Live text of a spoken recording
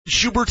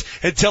Schubert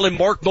and tell him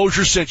Mark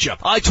Mosier sent you.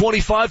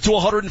 I-25 to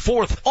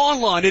 104th.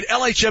 Online at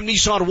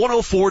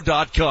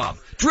LHMNissan104.com.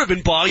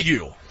 Driven by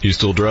you. You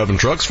still driving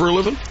trucks for a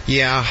living?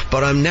 Yeah,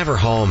 but I'm never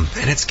home,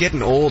 and it's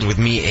getting old with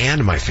me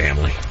and my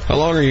family. How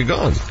long are you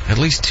gone? At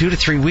least 2 to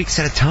 3 weeks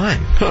at a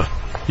time. Huh.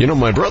 You know,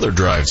 my brother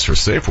drives for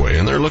Safeway,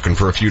 and they're looking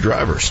for a few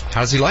drivers. How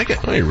does he like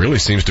it? Well, he really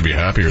seems to be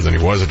happier than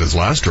he was at his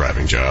last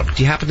driving job.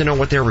 Do you happen to know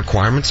what their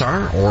requirements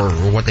are, or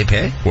what they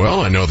pay?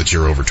 Well, I know that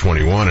you're over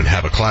 21 and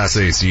have a Class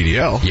A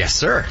CDL. Yes,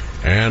 sir.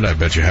 And I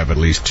bet you have at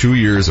least 2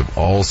 years of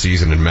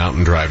all-season and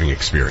mountain driving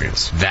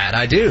experience. That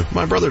I do.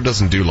 My brother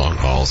doesn't do long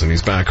hauls, and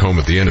he's back home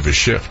at the end of his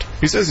shift.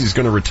 He says he's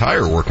going to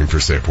retire working for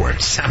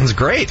Safeway. Sounds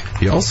great.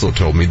 He also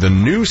told me the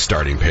new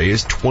starting pay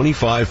is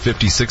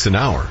 $25.56 an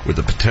hour, with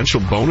a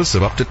potential bonus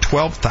of up to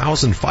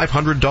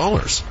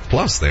 $12,500.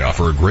 Plus, they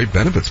offer a great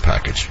benefits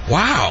package.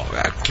 Wow.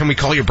 Can we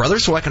call your brother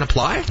so I can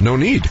apply? No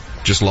need.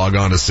 Just log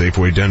on to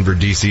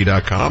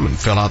SafewayDenverDC.com and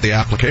fill out the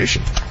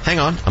application. Hang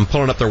on. I'm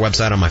pulling up their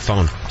website on my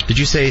phone. Did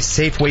you say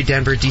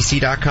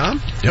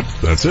SafewayDenverDC.com? Yep,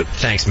 that's it.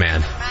 Thanks,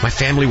 man. My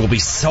family will be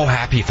so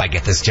happy if I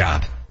get this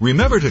job.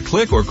 Remember to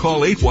click or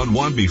call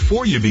 811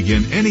 before you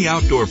begin any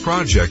outdoor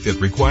project that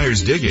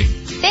requires digging.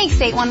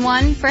 Thanks,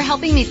 811, for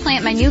helping me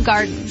plant my new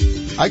garden.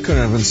 I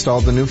couldn't have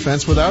installed the new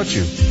fence without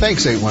you.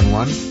 Thanks,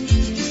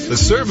 811. The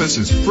service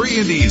is free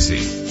and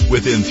easy.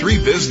 Within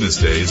 3 business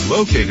days,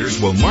 locators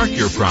will mark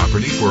your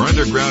property for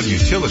underground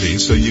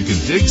utilities so you can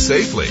dig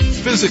safely.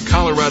 Visit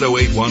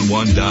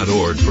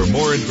Colorado811.org for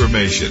more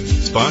information.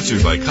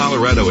 Sponsored by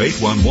Colorado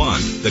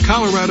 811, the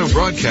Colorado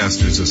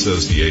Broadcasters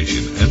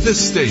Association, and this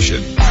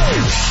station.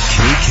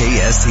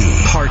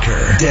 KKSE,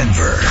 Parker,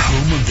 Denver,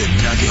 home of the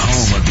Nuggets,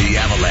 home of the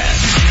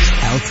Avalanche.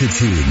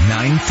 Altitude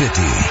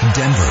 950,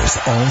 Denver's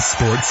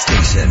all-sports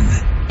station.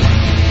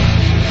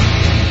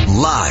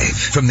 Live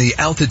from the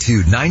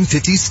Altitude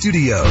 950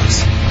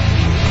 studios,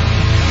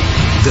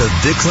 the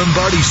Vic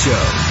Lombardi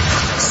Show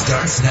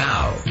starts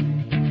now.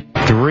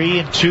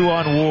 3-2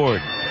 on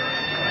Ward.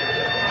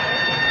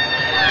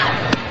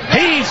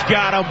 He's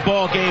got him.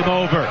 Ball game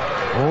over.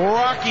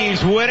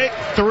 Rockies win it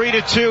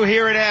 3-2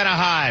 here in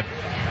Anaheim.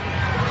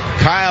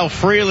 Kyle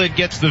Freeland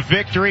gets the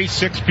victory.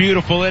 6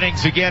 beautiful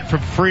innings again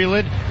from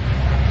Freeland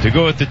to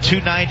go with the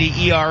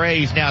 2.90 ERA.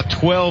 He's now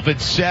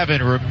 12-7.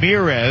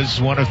 Ramirez,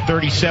 one of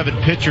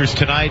 37 pitchers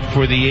tonight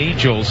for the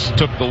Angels,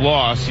 took the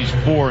loss. He's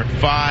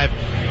 4-5.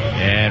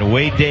 And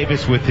Wade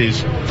Davis with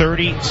his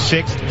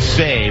 36th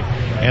save.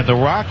 And the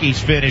Rockies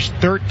finished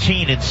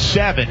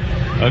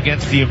 13-7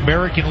 against the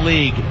American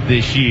League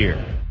this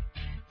year.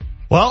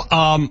 Well,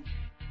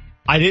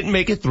 I didn't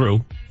make it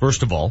through,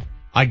 first of all.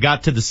 I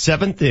got to the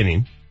 7th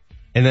inning,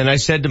 and then I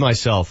said to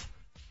myself,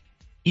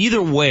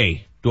 either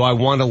way, do I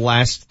want to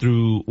last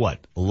through,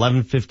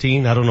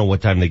 11:15? I don't know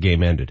what time the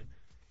game ended.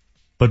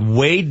 But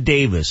Wade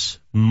Davis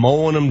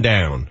mowing them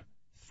down,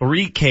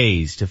 3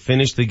 Ks to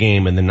finish the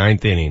game in the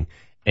 9th inning,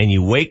 and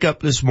you wake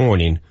up this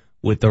morning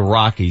with the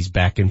Rockies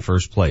back in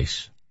first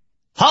place.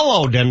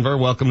 Hello, Denver.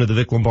 Welcome to the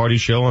Vic Lombardi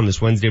Show on this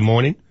Wednesday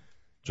morning.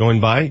 Joined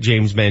by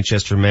James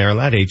Manchester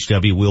Marilat,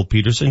 H.W. Will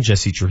Peterson,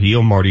 Jesse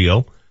Trujillo, Marty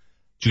O. Did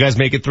you guys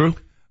make it through?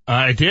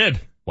 I did.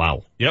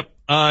 Wow. Yep.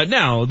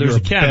 Now, there's You're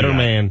a caveat. Better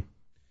man.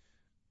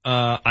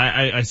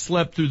 I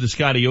slept through the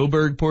Scotty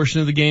Oberg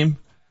portion of the game,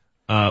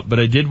 but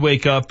I did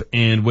wake up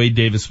and Wade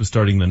Davis was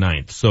starting the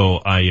 9th. So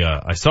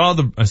I saw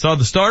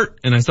the start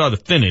and I saw the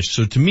finish.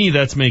 So to me,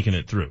 that's making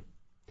it through.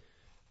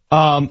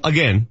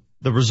 Again,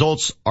 the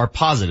results are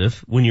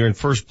positive. When you're in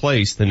first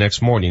place the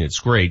next morning, it's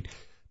great.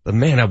 But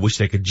man, I wish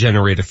they could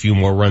generate a few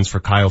more runs for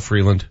Kyle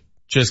Freeland.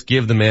 Just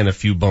give the man a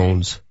few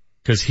bones,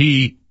 cause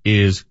he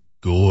is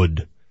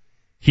good.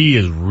 He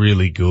is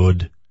really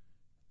good.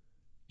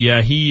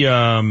 Yeah,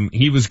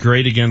 he was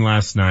great again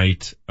last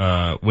night.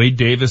 Wade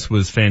Davis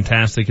was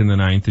fantastic in the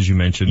 9th, as you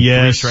mentioned.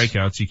 Yes. 3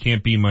 strikeouts. You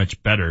can't be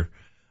much better.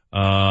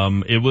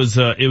 It was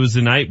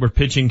a night where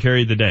pitching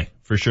carried the day,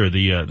 for sure.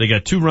 They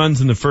got 2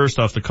 runs in the first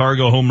off the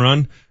Cargo home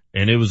run,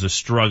 and it was a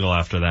struggle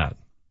after that.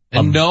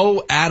 And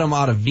no Adam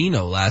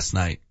Ottavino last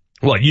night.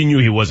 Well, you knew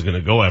he wasn't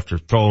going to go after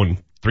throwing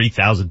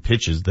 3,000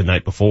 pitches the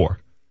night before.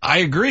 I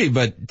agree,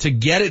 but to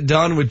get it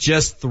done with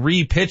just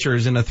 3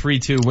 pitchers in a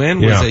 3-2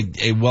 win was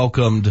a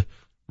welcomed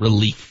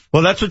relief.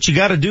 Well, that's what you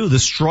got to do. The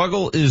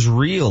struggle is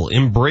real.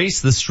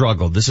 Embrace the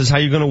struggle. This is how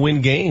you're going to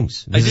win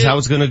games. This is how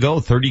it's going to go.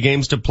 30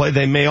 games to play.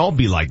 They may all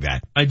be like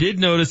that. I did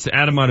notice that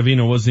Adam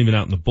Ottavino wasn't even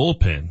out in the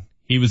bullpen.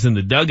 He was in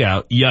the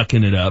dugout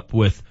yucking it up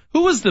with,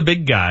 who was the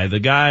big guy? The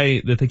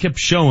guy that they kept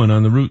showing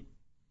on the Root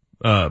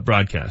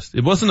broadcast.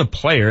 It wasn't a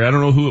player. I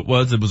don't know who it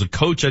was. It was a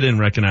coach I didn't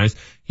recognize.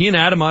 He and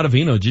Adam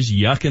Ottavino just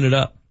yucking it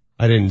up.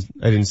 I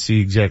didn't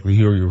see exactly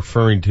who you're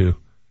referring to.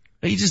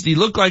 He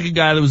looked like a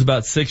guy that was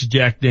about 6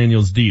 Jack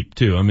Daniels deep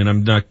too. I mean,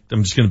 I'm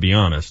just going to be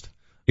honest.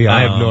 Yeah,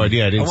 I have no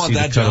idea. I didn't see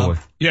the cutaway.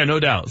 Yeah, no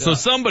doubt. Yeah. So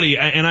somebody,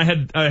 and I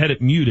had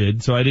it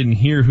muted, so I didn't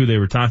hear who they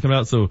were talking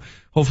about. So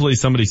hopefully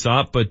somebody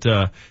saw it. But,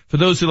 for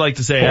those who like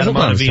to say Adam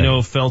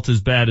Ottavino felt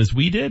as bad as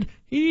we did,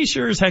 he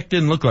sure as heck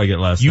didn't look like it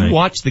last night. You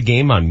watched the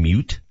game on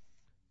mute?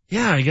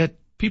 Yeah, I got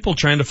people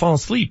trying to fall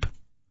asleep.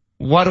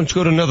 Why don't you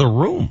go to another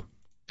room?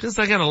 Because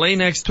I gotta lay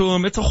next to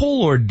him. It's a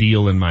whole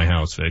ordeal in my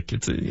house, Vic.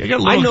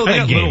 I know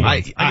that game.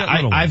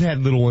 I've had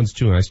little ones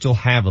too, and I still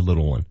have a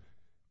little one.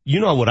 You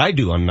know what I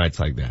do on nights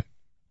like that?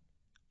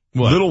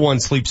 What? Little one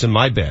sleeps in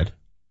my bed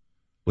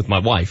with my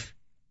wife.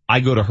 I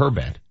go to her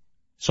bed.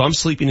 So I'm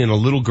sleeping in a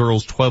little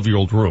girl's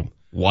 12-year-old room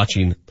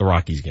watching the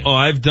Rockies game. Oh,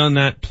 I've done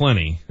that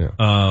plenty.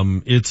 Yeah.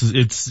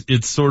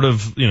 It's sort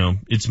of,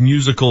 it's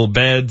musical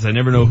beds. I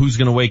never know who's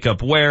going to wake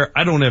up where.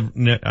 I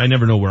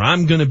never know where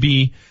I'm going to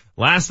be.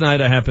 Last night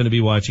I happened to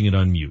be watching it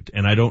on mute,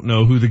 and I don't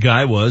know who the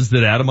guy was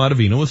that Adam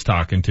Ottavino was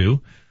talking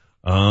to.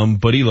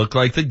 But he looked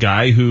like the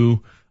guy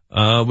who,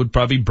 would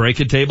probably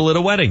break a table at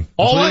a wedding.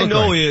 All I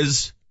know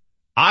is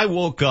I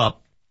woke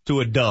up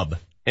to a dub,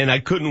 and I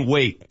couldn't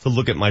wait to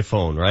look at my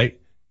phone, right?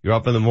 You're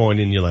up in the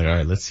morning and you're like, all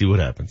right, let's see what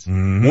happens.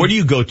 Mm-hmm. Where do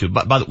you go to?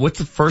 By the, what's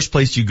the first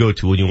place you go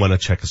to when you want to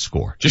check a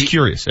score? Just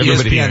curious.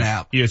 Everybody ESPN here.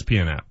 app.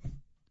 ESPN app.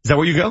 Is that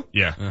where you go?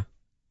 Yeah.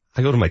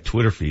 I go to my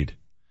Twitter feed.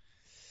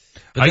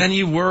 But then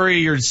you worry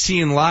you're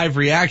seeing live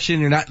reaction.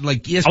 You're not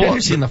like ESPN, you're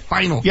seeing the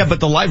final. Yeah, but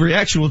the live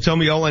reaction will tell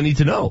me all I need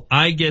to know.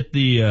 I get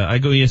I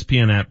go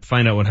ESPN app,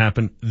 find out what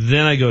happened.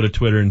 Then I go to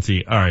Twitter and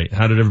see, all right,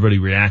 how did everybody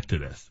react to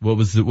this? What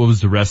was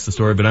the rest of the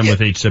story? But I'm with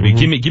HW.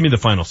 Mm-hmm. Give me the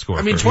final score.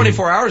 I mean,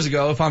 24 hours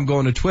ago, if I'm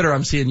going to Twitter,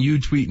 I'm seeing you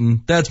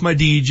tweeting, that's my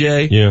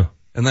DJ. Yeah.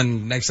 And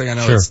then next thing I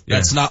know,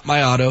 that's not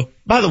my auto.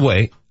 By the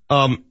way,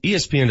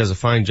 ESPN does a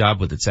fine job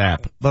with its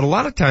app, but a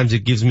lot of times it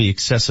gives me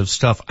excessive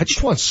stuff. I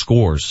just want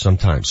scores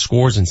sometimes,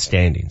 scores and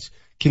standings.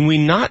 Can we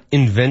not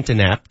invent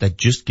an app that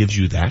just gives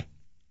you that?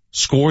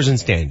 Scores and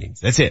standings.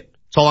 That's it.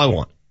 That's all I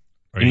want.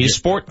 Give me a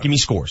sport, give me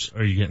scores.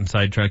 Are you getting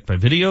sidetracked by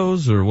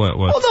videos or what?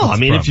 Well, no, I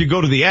mean, if you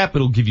go to the app,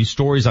 it'll give you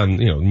stories on,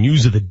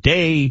 news of the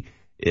day,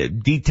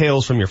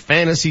 details from your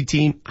fantasy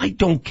team. I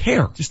don't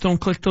care. Just don't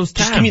click those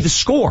tabs. Just give me the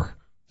score.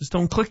 Just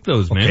don't click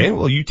those, man. Okay,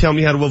 well, you tell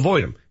me how to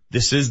avoid them.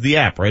 This is the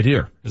app right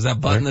here. There's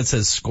that button that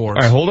says scores.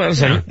 All right, hold on a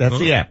second. That's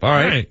the app. All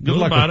right. Good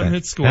luck with that.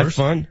 Hit scores. Have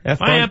fun.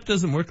 My app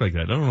doesn't work like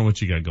that. I don't know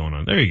what you got going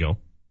on. There you go.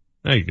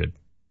 Now you're good.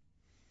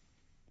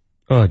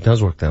 Oh, it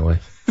does work that way.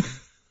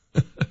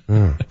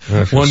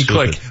 One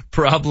click.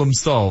 Problem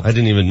solved. I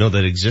didn't even know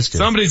that existed.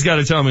 Somebody's got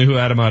to tell me who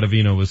Adam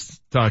Ottavino was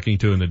talking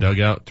to in the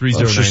dugout.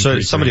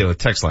 309. Somebody on the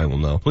text line will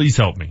know. Please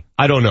help me.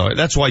 I don't know.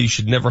 That's why you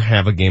should never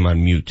have a game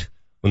on mute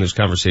when there's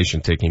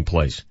conversation taking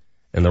place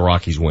and the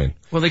Rockies win.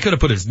 Well, they could have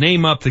put his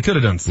name up. They could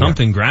have done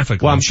something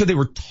graphically. Well, I'm sure they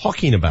were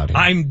talking about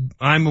him.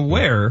 I'm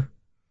aware.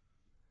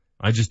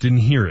 I just didn't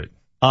hear it.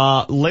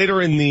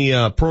 Later in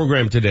the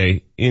program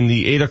today, in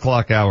the 8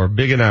 o'clock hour,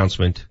 big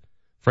announcement.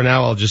 For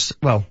now, I'm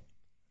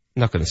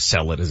not going to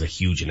sell it as a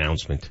huge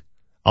announcement.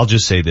 I'll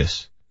just say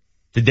this.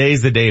 Today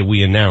is the day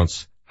we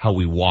announce how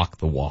we walk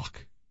the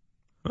walk.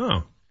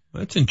 Oh,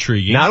 that's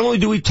intriguing. Not only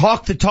do we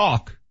talk the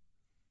talk,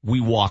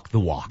 we walk the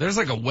walk. There's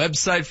like a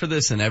website for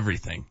this and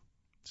everything.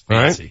 It's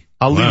fancy. Right?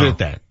 I'll leave it at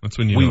that. That's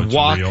when you know it's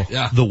walk real.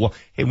 The walk.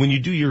 Hey, when you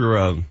do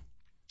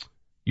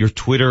your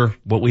Twitter,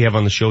 what we have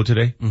on the show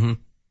today, can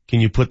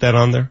you put that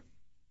on there?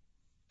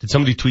 Did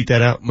somebody tweet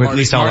that out?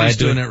 Marty's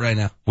doing it right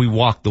now. We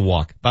walk the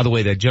walk. By the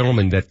way, that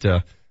gentleman that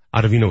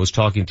Ottavino was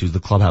talking to is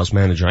the clubhouse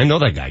manager. I know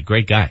that guy.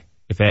 Great guy.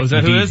 Is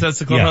that who it is? That's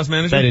the clubhouse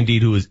manager? That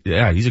indeed who is,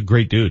 he's a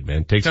great dude,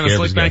 man. Takes care of his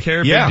slick back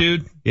hair, big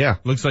dude? Yeah.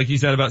 Looks like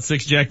he's had about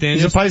 6 Jack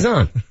Daniels. He's a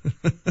paisan.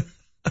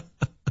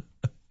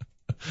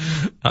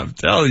 I'm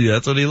telling you,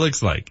 that's what he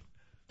looks like.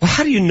 Well,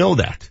 how do you know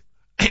that?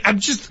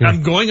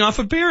 I'm going off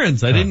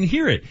appearance. I didn't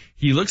hear it.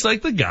 He looks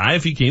like the guy,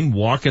 if he came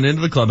walking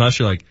into the clubhouse,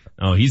 you're like,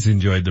 oh, he's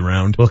enjoyed the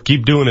round. Well,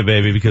 keep doing it,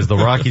 baby, because the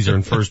Rockies are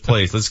in first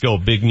place. Let's go.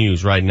 Big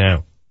news right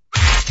now.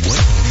 What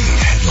made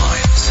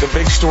headlines? The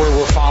big story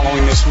we're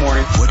following this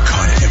morning. What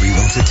caught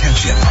everyone's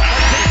attention?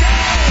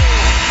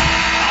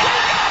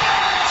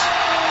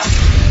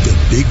 The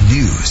big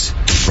news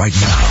right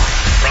now.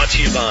 Brought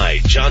to you by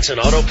Johnson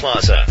Auto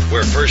Plaza,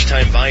 where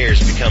first-time buyers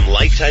become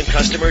lifetime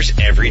customers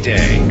every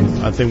day.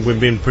 I think we've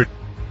been pretty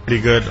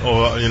good,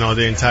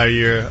 the entire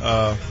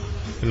year.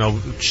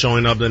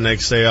 Showing up the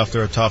next day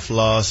after a tough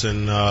loss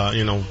and,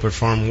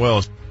 perform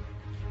well.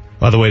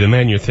 By the way, the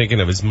man you're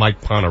thinking of is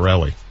Mike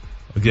Ponarelli.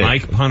 Again,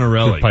 Mike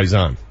Ponarelli.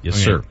 Paisan. Yes,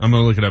 okay, sir. I'm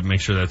going to look it up and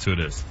make sure that's who it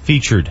is.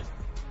 Featured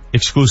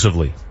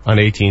exclusively on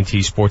AT&T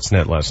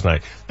Sportsnet last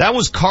night. That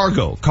was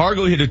Cargo.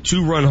 Cargo hit a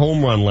 2-run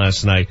home run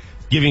last night,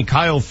 giving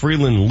Kyle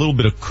Freeland a little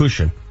bit of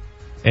cushion,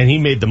 and he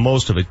made the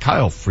most of it.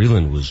 Kyle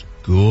Freeland was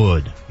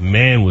good.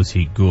 Man, was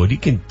he good. He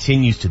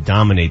continues to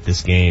dominate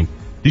this game.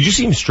 Did you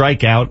see him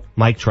strike out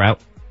Mike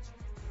Trout?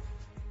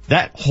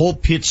 That whole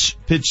pitch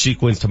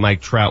sequence to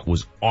Mike Trout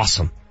was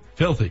awesome.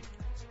 Filthy.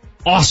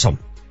 Awesome.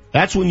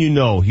 That's when you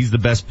know he's the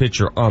best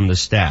pitcher on the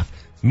staff.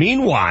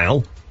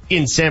 Meanwhile,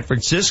 in San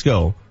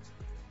Francisco,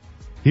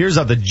 here's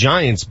how the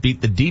Giants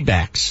beat the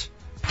D-backs.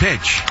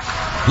 Pitch.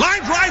 Line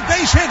drive,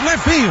 base hit,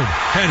 left field.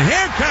 And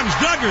here comes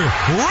Duggar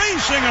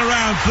racing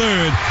around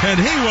third. And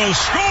he will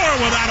score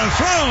without a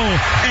throw.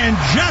 And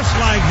just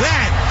like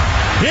that,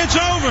 it's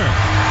over.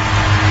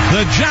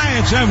 The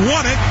Giants have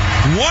won it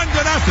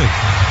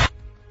 1-0.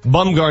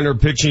 Bumgarner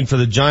pitching for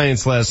the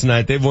Giants last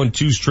night. They've won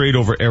 2 straight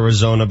over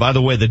Arizona. By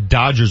the way, the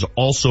Dodgers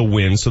also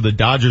win, so the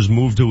Dodgers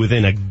move to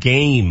within a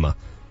game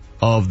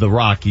of the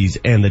Rockies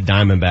and the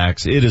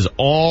Diamondbacks. It is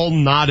all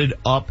knotted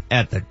up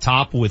at the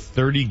top with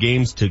 30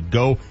 games to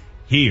go.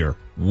 Here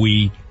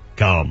we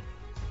come.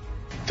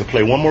 To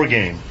play one more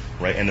game,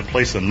 right, and to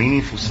play some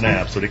meaningful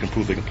snaps so they can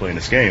prove they can play in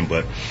this game.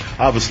 But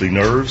obviously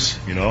nerves,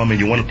 you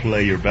want to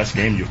play your best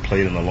game you've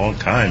played in a long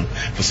time.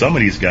 For some of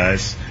these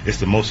guys, it's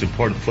the most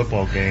important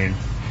football game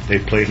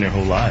they've played in their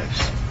whole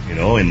lives,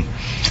 and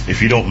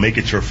if you don't make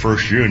it your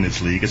first year in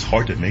this league, it's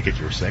hard to make it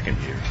your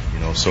second year,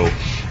 so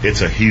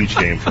it's a huge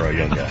game for our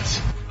young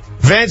guys.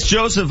 Vance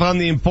Joseph on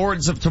the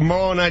importance of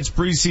tomorrow night's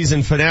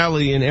preseason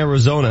finale in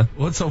Arizona.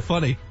 What's so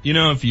funny?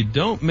 If you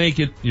don't make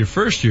it your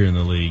first year in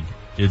the league,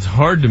 it's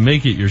hard to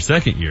make it your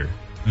second year.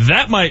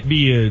 That might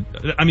be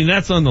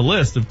that's on the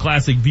list of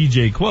classic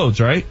VJ quotes,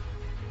 right?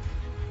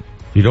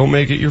 You don't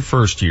make it your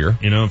first year.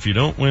 If you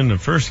don't win the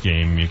first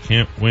game, you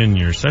can't win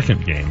your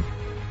second game.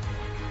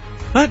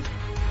 What?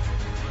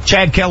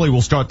 Chad Kelly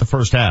will start the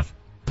first half.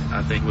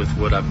 I think with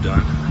what I've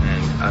done,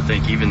 and I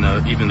think even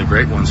the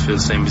great ones feel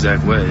the same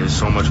exact way. There's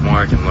so much more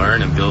I can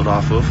learn and build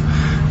off of,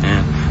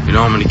 and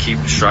I'm going to keep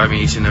striving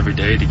each and every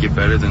day to get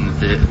better than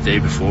the day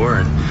before,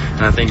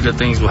 and I think good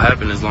things will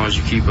happen as long as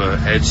you keep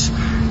an edge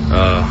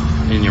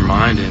in your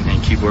mind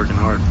and keep working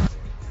hard.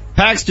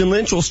 Paxton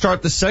Lynch will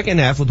start the second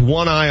half with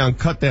one eye on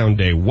cutdown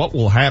day. What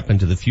will happen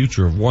to the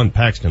future of one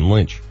Paxton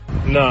Lynch?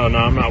 No,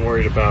 I'm not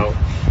worried about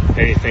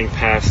anything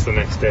past the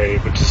next day,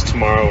 but just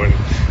tomorrow, and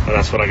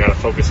that's what I got to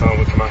focus on.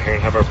 We come out here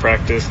and have our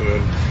practice, and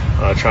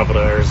then travel to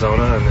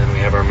Arizona, and then we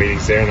have our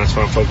meetings there, and that's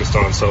what I'm focused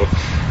on. So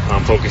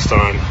I'm focused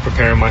on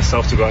preparing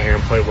myself to go out here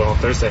and play well on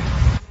Thursday.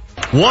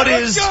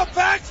 Let's go,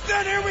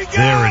 Paxton! Here we go!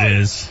 There it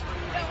is.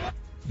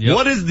 Yep.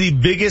 What is the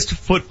biggest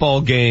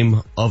football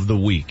game of the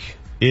week?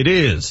 It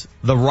is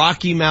the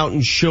Rocky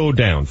Mountain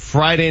Showdown,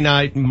 Friday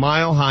night,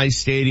 Mile High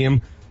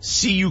Stadium.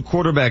 CU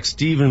quarterback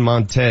Steven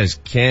Montez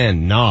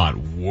cannot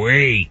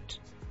wait.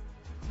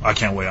 I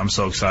can't wait. I'm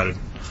so excited.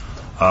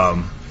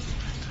 I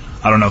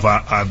don't know if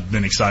I've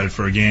been excited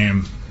for a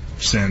game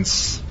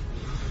since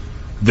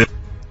this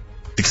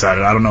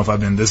excited. I don't know if I've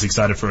been this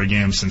excited for a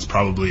game since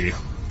probably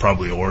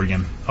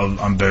Oregon.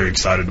 I'm very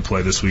excited to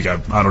play this week.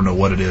 I don't know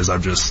what it is. I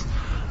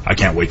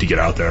can't wait to get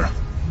out there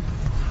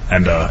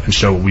and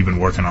show what we've been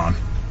working on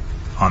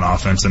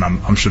offense, and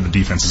I'm sure the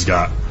defense has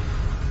got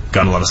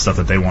a lot of stuff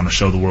that they want to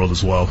show the world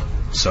as well.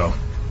 So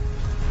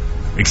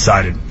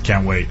excited.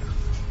 Can't wait.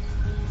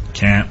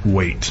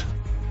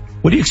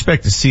 What do you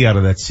expect to see out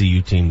of that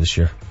CU team this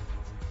year?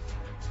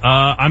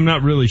 I'm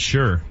not really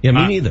sure. Yeah,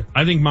 me neither.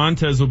 I think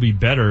Montez will be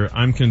better.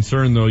 I'm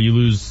concerned though, you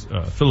lose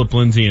Philip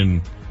Lindsay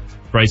and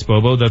Bryce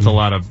Bobo. That's a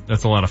lot of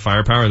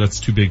firepower. That's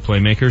 2 big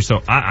playmakers.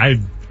 So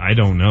I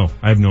don't know.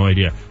 I have no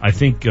idea. I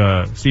think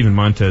Steven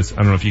Montez, I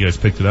don't know if you guys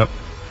picked it up.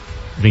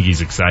 I think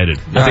he's excited.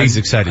 I think he's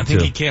excited too. I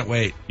think he can't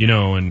wait.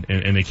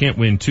 And they can't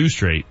win 2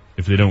 straight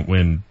if they don't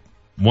win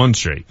 1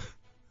 straight.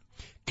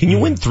 Can you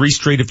win 3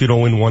 straight if you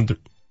don't win 1?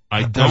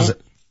 I don't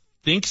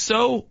think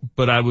so,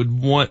 but I would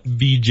want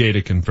VJ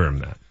to confirm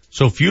that.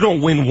 So if you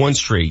don't win 1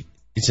 straight,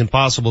 it's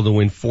impossible to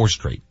win 4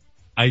 straight.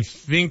 I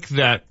think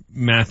that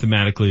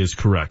mathematically is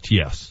correct.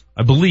 Yes.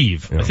 I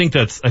believe. Yeah. I think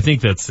that's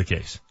the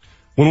case.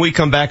 When we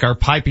come back, our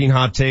piping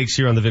hot takes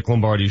here on the Vic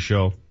Lombardi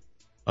Show.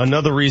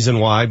 Another reason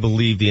why I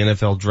believe the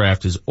NFL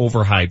draft is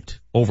overhyped,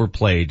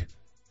 overplayed,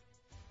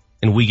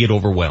 and we get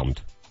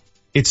overwhelmed.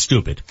 It's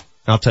stupid.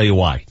 I'll tell you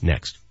why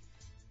next.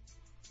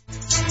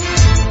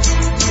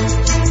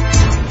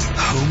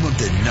 Home of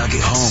the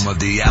Nuggets. Home of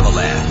the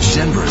Avalanche.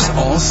 Denver's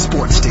all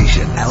sports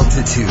station.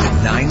 Altitude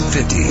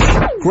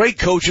 950. Great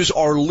coaches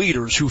are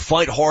leaders who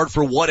fight hard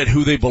for what and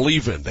who they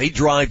believe in. They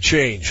drive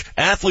change.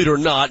 Athlete or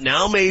not,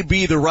 now may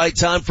be the right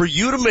time for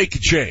you to make a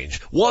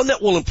change. One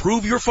that will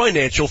improve your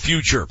financial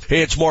future.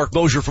 Hey, it's Mark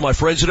Mosier for my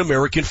friends at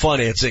American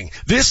Financing.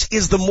 This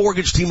is the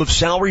mortgage team of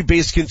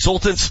salary-based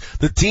consultants,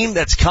 the team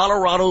that's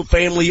Colorado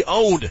family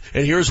owned.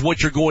 And here's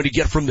what you're going to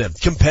get from them.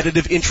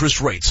 Competitive interest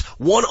rates,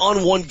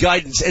 one-on-one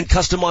guidance, and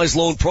customized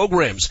loan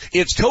programs.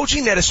 It's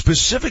coaching that is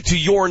specific to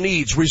your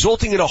needs,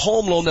 resulting in a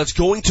home loan that's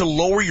going to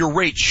lower your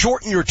rate,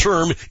 shorten your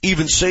term,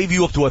 even save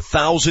you up to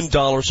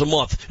 $1,000 a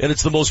month. And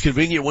it's the most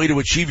convenient way to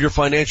achieve your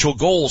financial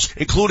goals,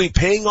 including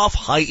paying off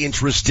high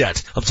interest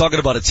debt. I'm talking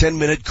about a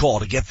 10-minute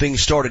call to get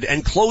things started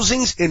and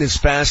closings in as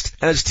fast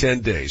as 10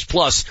 days.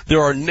 Plus,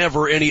 there are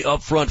never any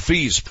upfront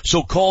fees.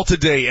 So call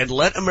today and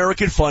let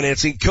American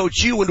Financing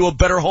coach you into a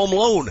better home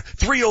loan.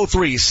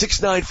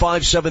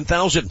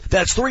 303-695-7000.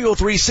 That's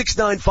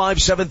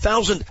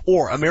 303-695-7000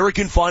 or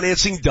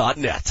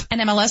AmericanFinancing.net.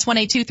 NMLS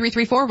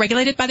 182334,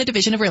 regulated by the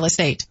Division of Real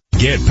Estate.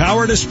 Get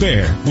power to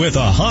spare with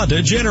a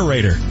Honda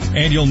generator,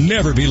 and you'll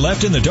never be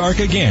left in the dark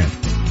again.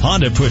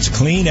 Honda puts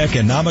clean,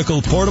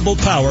 economical, portable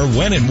power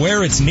when and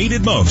where it's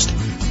needed most,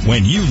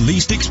 when you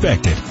least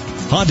expect it.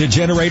 Honda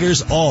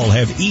generators all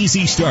have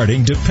easy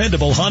starting,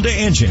 dependable Honda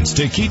engines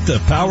to keep the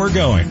power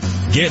going.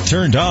 Get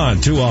turned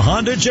on to a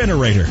Honda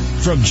generator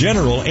from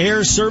General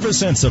Air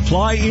Service and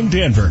Supply in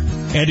Denver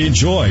and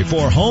enjoy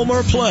for home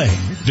or play.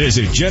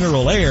 Visit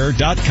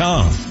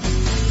generalair.com.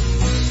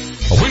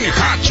 When you're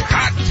hot, you're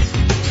hot.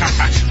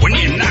 When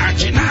you're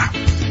not, you're not.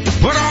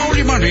 Put all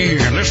your money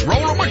in. Let's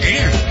roll them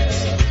again.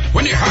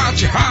 When you're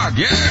hot,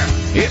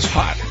 yeah. It's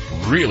hot,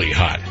 really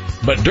hot.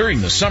 But during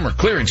the summer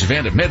clearance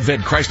event at Medved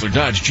Chrysler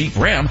Dodge Jeep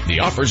Ram,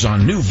 the offers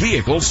on new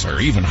vehicles are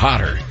even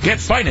hotter. Get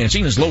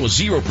financing as low as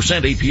 0%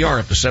 APR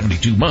up to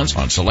 72 months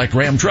on select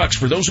Ram trucks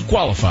for those who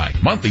qualify.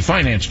 Monthly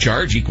finance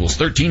charge equals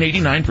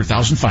 $13.89 per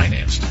thousand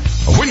financed.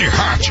 When you're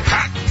hot,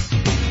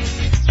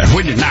 and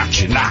when you're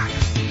not, you're not.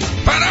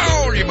 Put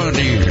all your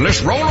money in.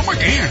 Let's roll them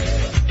again.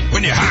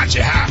 When you're hot,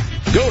 you're hot.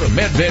 Go to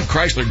Medved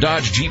Chrysler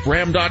Dodge Jeep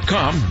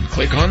Ram.com and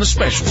click on the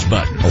specials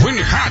button. When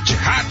you're hot, you're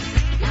hot.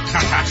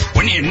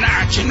 When you're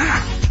not, you're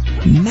not.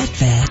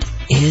 Medved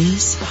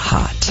is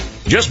hot.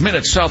 Just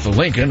minutes south of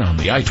Lincoln on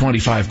the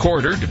I-25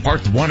 corridor,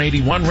 depart the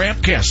 181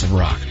 ramp, Castle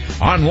Rock.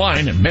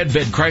 Online at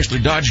Medved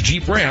Chrysler Dodge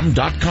Jeep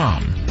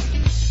Ram.com.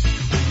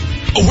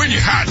 When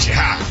you're hot, you're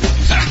hot.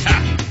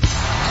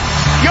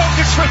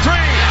 Jokic for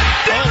three.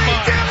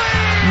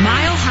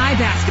 Mile High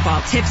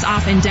Basketball tips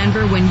off in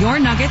Denver when your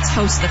Nuggets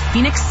host the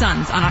Phoenix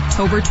Suns on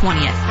October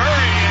 20th.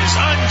 Murray is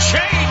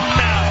unchained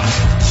now.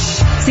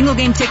 Single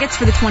game tickets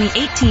for the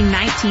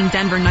 2018-19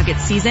 Denver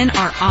Nuggets season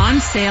are on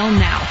sale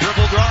now.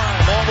 Dribble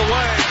drive all the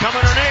way, come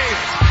underneath.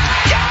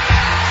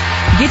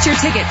 Get your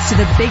tickets to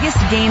the biggest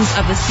games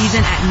of the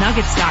season at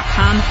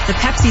nuggets.com, the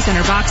Pepsi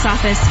Center box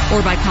office,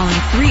 or by calling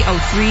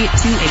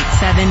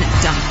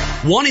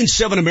 303-287-DUNK. 1 in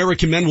 7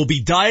 American men will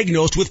be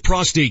diagnosed with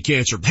prostate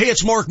cancer. Hey,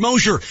 it's Mark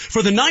Mosier.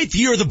 For the 9th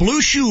year, the Blue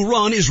Shoe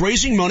Run is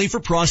raising money for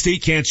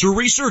prostate cancer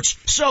research.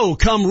 So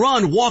come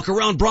run, walk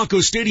around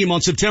Broncos Stadium on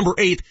September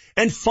 8th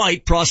and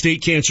fight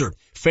prostate cancer.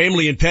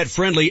 Family and pet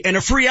friendly and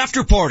a free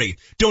after party.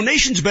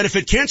 Donations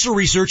benefit cancer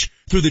research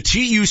through the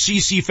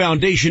TUCC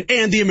Foundation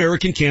and the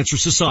American Cancer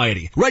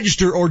Society.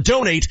 Register or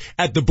donate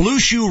at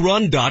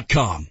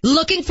theblueshoerun.com.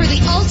 Looking for the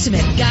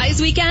ultimate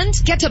guys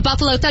weekend? Get to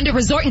Buffalo Thunder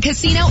Resort and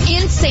Casino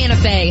in Santa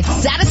Fe.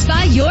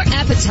 Satisfy your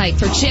appetite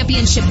for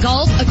championship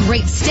golf, a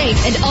great steak,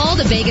 and all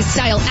the Vegas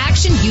style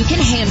action you can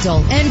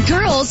handle. And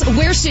girls,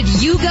 where should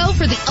you go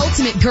for the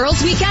ultimate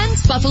girls weekend?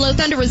 Buffalo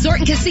Thunder Resort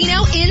and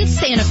Casino in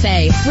Santa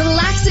Fe.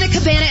 Relax in a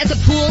cabana at the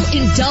pool,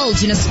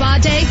 indulge in a spa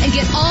day, and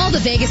get all the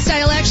Vegas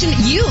style action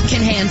you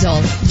can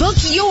handle. Book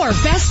your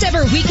best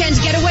ever weekend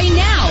getaway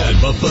now at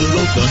Buffalo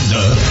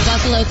Thunder.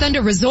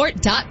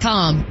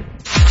 BuffaloThunderResort.com.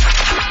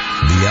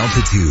 The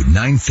Altitude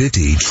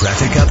 950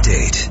 traffic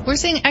update. We're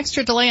seeing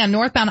extra delay on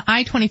northbound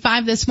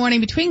I-25 this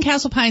morning between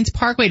Castle Pines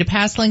Parkway to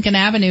past Lincoln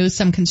Avenue.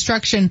 Some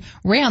construction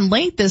ran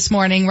late this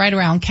morning right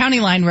around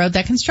County Line Road.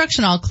 That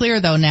construction all clear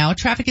though now.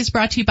 Traffic is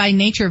brought to you by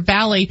Nature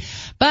Valley,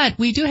 but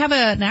we do have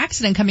an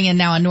accident coming in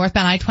now on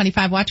northbound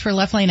I-25. Watch for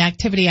left lane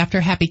activity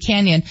after Happy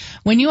Canyon.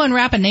 When you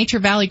unwrap a Nature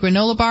Valley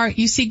granola bar,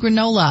 you see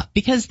granola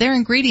because their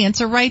ingredients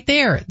are right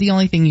there. The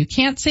only thing you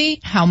can't see,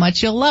 how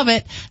much you'll love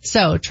it.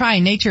 So try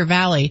Nature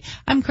Valley.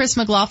 I'm Chris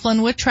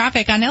McLaughlin with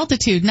traffic on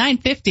Altitude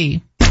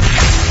 950.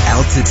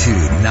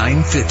 Altitude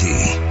 950,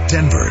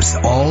 Denver's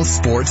all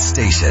sports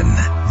station.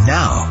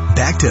 Now,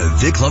 back to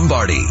Vic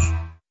Lombardi.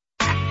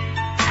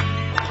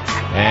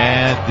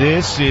 And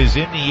this is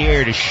in the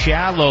air to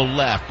shallow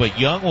left, but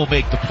Young will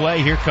make the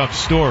play. Here comes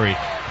Story.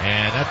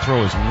 And that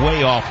throw is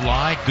way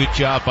offline. Good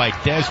job by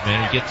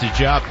Desmond. He gets the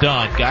job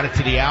done. Got it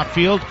to the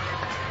outfield.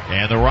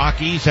 And the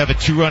Rockies have a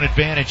 2-run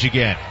advantage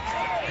again.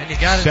 And you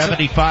got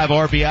 75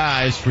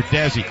 RBIs for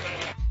Desi.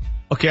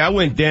 Okay, I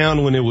went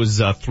down when it was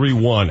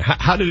 3-1.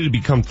 How did it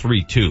become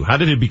 3-2? How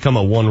did it become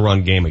a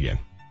one-run game again?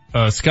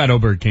 Scott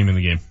Oberg came in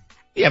the game.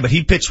 Yeah, but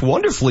he pitched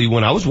wonderfully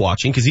when I was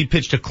watching because he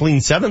pitched a clean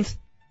 7th.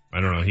 I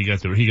don't know. He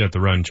got the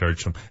run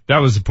charge. That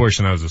was the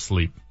portion I was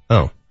asleep.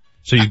 Oh.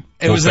 So you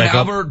it was an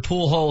Albert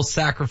Pujols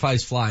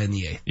sacrifice fly in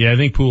the 8th. Yeah, I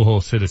think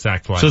Pujols hit a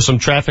sac fly. So some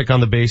traffic on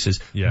the bases.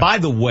 Yeah. By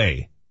the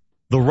way,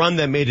 the run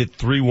that made it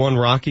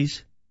 3-1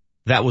 Rockies,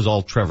 that was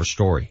all Trevor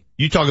Story.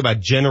 You talk about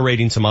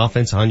generating some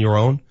offense on your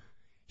own.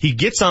 He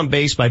gets on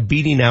base by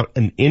beating out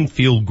an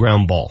infield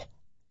ground ball.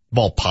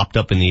 Ball popped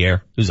up in the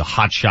air. It was a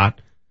hot shot.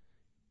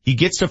 He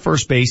gets to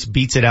first base,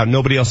 beats it out.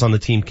 Nobody else on the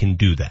team can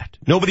do that.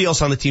 Nobody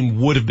else on the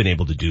team would have been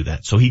able to do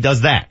that. So he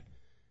does that.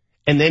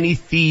 And then he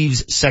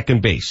thieves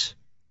second base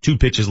 2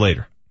 pitches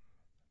later.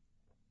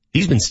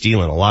 He's been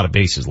stealing a lot of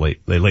bases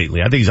lately.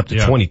 I think he's up to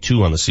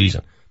 22 on the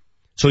season.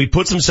 So he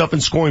puts himself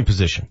in scoring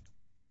position.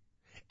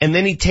 And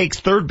then he takes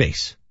third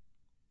base.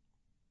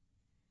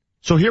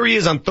 So here he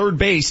is on third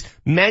base,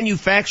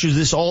 manufactures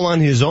this all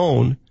on his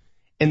own,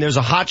 and there's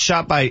a hot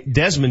shot by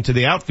Desmond to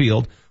the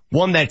outfield,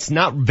 one that's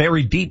not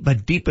very deep,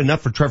 but deep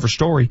enough for Trevor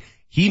Story.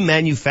 He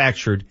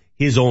manufactured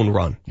his own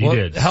run.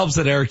 It helps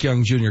that Eric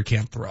Young Jr.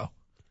 can't throw.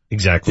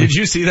 Exactly. Did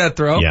you see that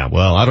throw? Yeah,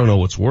 well, I don't know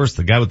what's worse,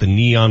 the guy with the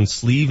neon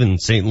sleeve in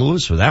St.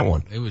 Louis or that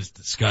one. It was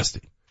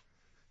disgusting.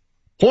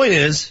 Point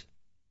is,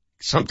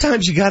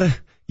 sometimes you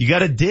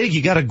gotta dig,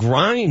 you gotta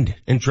grind.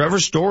 And Trevor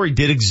Story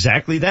did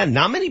exactly that.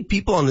 Not many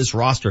people on this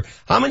roster,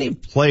 how many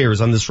players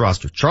on this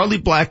roster, Charlie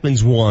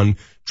Blackmon's one,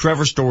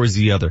 Trevor Story's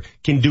the other,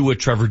 can do what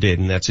Trevor did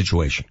in that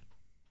situation?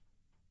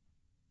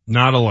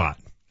 Not a lot.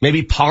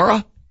 Maybe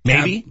Para?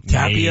 Maybe?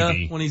 Tapia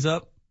Maybe. when he's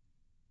up?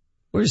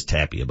 Where's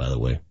Tapia, by the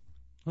way?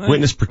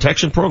 Witness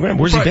protection program?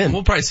 Where's he been?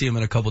 We'll probably see him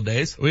in a couple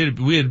days.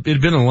 It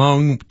had been a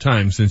long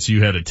time since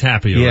you had a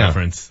Tapia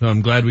reference, so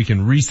I'm glad we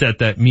can reset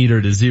that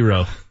meter to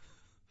 0.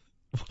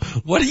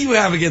 What do you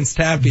have against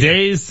Tapia?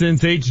 Days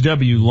since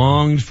HW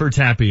longed for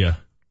Tapia.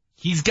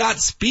 He's got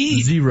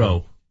speed.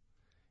 0.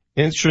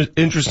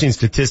 Interesting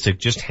statistic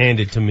just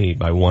handed to me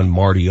by one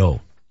Marty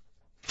O.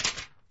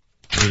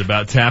 Is it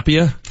about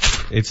Tapia?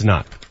 It's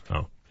not.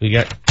 Oh. You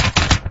got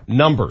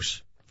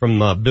numbers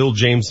from Bill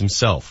James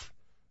himself.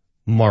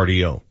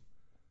 Marty O.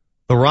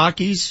 The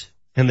Rockies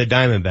and the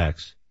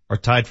Diamondbacks are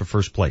tied for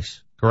first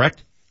place,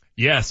 correct?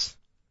 Yes.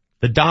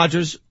 The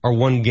Dodgers are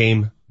 1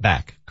 game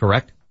back,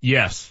 correct?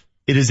 Yes.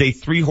 It is a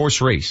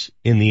 3-horse race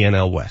in the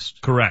NL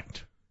West.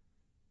 Correct.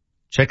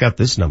 Check out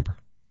this number.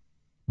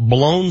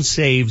 Blown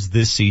saves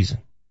this season.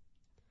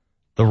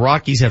 The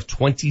Rockies have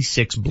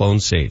 26 blown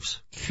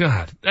saves.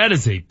 God, that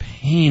is a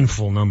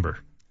painful number.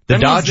 The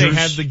That means Dodgers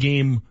they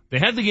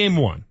had the game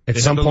won. At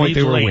some point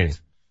they were winning.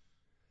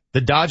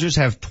 The Dodgers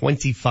have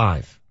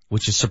 25,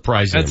 which is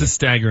surprising. That's a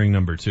staggering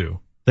number too.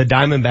 The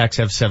Diamondbacks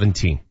have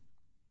 17.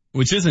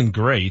 Which isn't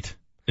great.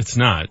 It's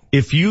not.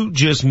 If you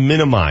just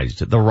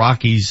minimized the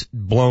Rockies'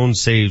 blown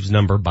saves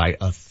number by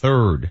a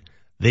third,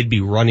 they'd be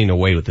running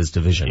away with this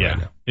division right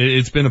now.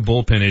 It's been a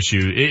bullpen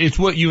issue. It's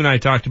what you and I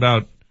talked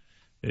about,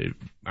 2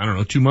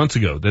 months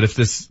ago, that if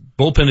this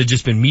bullpen had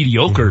just been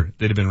mediocre,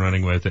 they'd have been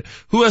running away with it.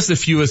 Who has the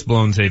fewest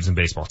blown saves in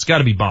baseball? It's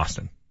gotta be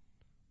Boston.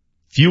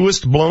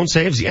 Fewest blown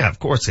saves? Yeah, of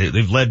course.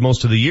 They've led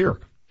most of the year.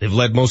 They've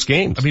led most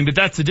games. I mean, but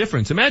that's the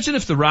difference. Imagine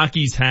if the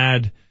Rockies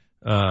had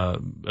a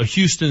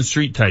Houston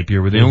Street type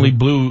year where they only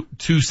blew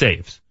 2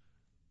 saves.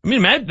 I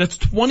mean, that's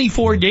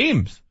 24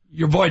 games.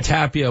 Your boy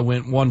Tapia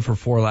went 1 for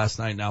 4 last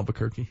night in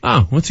Albuquerque.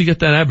 Oh, what's he get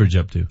that average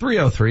up to?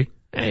 303.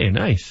 Hey,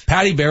 nice.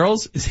 Patty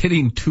Barrels is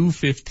hitting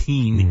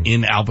 215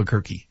 in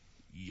Albuquerque.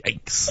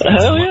 Yikes.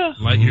 Hell yeah.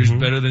 Light years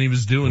better than he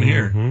was doing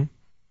here.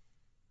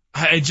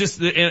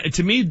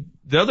 To me,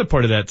 the other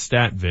part of that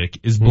stat, Vic,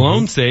 is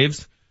blown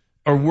saves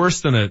are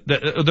worse than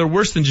they're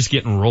worse than just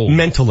getting rolled.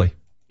 Mentally.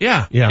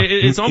 Yeah. Yeah.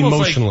 It's almost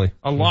emotionally. like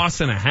a loss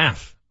and a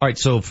half. All right.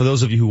 So for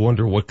those of you who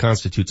wonder what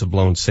constitutes a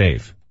blown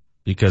save,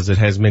 because it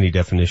has many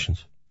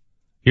definitions,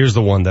 here's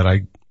the one that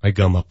I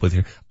gum up with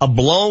here. A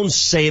blown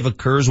save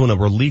occurs when a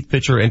relief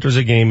pitcher enters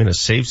a game in a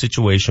save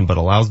situation but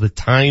allows the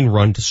tying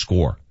run to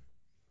score.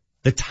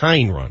 The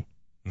tying run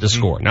to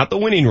score. Not the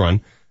winning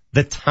run,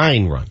 the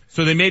tying run.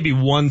 So they maybe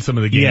won some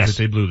of the games that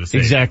they blew the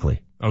save.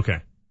 Exactly. Okay.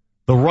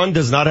 The run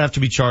does not have to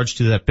be charged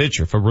to that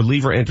pitcher. If a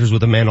reliever enters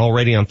with a man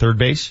already on third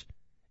base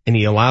and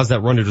he allows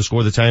that runner to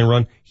score the tying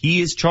run, he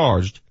is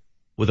charged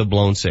with a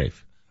blown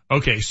save.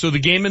 Okay, so the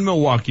game in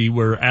Milwaukee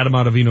where Adam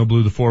Ottavino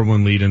blew the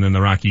 4-1 lead and then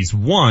the Rockies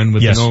won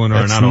with the Nolan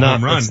Arenado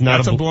home run,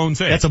 that's a blown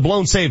save. That's a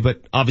blown save,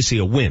 but obviously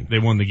a win. They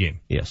won the game.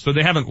 Yes. So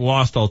they haven't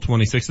lost all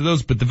 26 of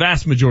those, but the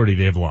vast majority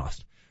they have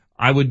lost.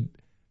 I would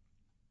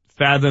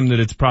fathom that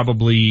it's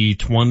probably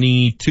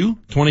 22,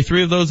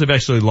 23 of those have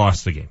actually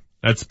lost the game.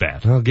 That's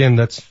bad. Well, again,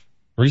 that's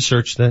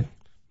research that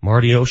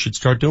Marty O should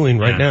start doing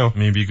right now.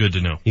 Maybe good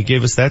to know. He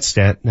gave us that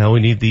stat. Now we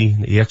need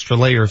the extra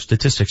layer of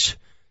statistics.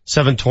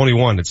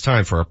 7:21. It's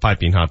time for our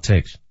piping hot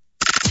takes.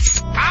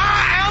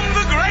 I am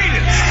the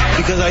greatest.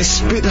 Because I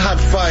spit hot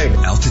fire.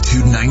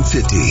 Altitude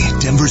 950,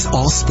 Denver's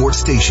all sports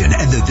station,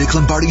 and the Vic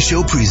Lombardi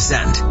Show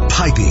present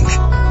Piping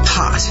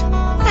Hot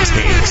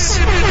Takes.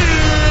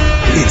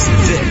 It's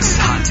Vic's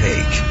Hot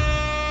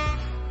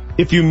Take.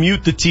 If you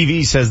mute the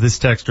TV, says this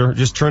texter,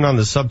 just turn on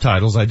the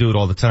subtitles. I do it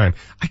all the time.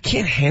 I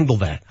can't handle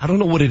that. I don't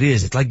know what it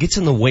is. It gets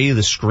in the way of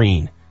the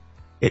screen.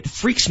 It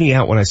freaks me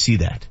out when I see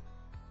that.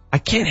 I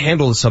can't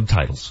handle the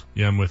subtitles.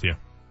 Yeah, I'm with you.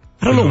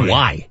 I don't know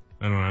why.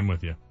 I don't know, I'm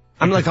with you.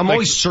 I'm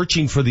always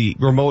searching for the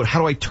remote. How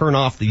do I turn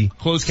off the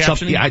closed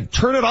captioning? Yeah, I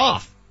turn it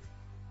off.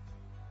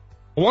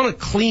 I want a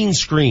clean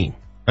screen.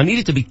 I need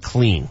it to be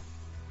clean.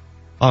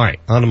 All right,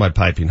 on to my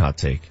piping hot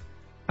take.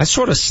 I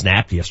sort of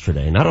snapped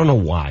yesterday, and I don't know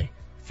why.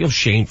 I feel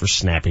shame for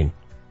snapping.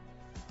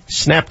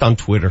 Snapped on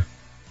Twitter.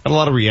 Had a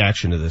lot of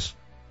reaction to this.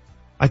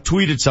 I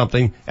tweeted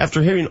something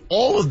after hearing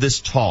all of this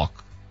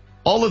talk,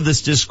 all of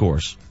this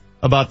discourse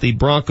about the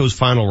Broncos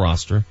final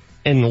roster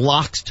and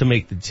locks to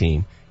make the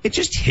team. It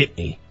just hit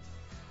me.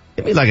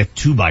 Hit me like a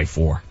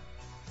 2x4.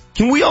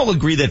 Can we all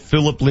agree that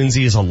Philip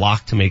Lindsay is a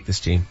lock to make this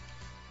team?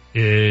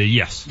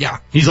 Yes. Yeah.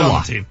 He's a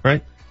lock, team.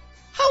 Right?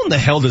 How in the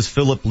hell does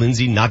Philip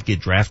Lindsay not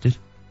get drafted?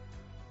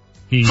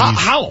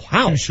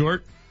 How? Too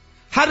short?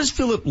 How does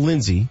Philip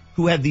Lindsay,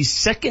 who had the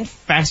second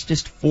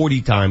fastest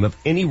 40 time of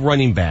any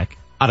running back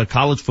out of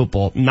college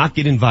football, not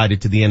get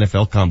invited to the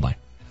NFL Combine?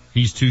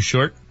 He's too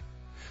short?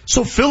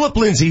 So Philip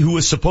Lindsay, who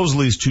is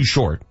supposedly is too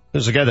short.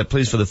 There's a guy that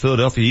plays for the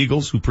Philadelphia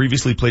Eagles who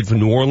previously played for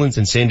New Orleans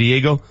and San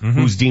Diego,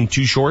 who's deemed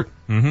too short,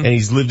 and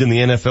he's lived in the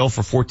NFL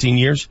for 14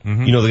 years.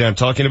 You know the guy I'm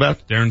talking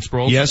about? Darren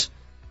Sproles? Yes.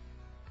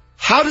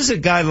 How does a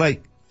guy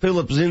like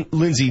Philip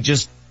Lindsay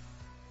just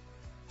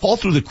fall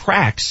through the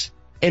cracks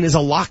and is a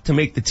lock to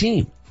make the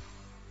team?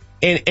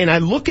 And I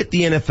look at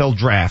the NFL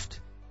draft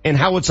and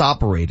how it's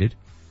operated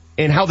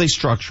and how they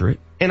structure it,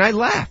 and I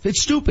laugh.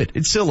 It's stupid.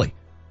 It's silly.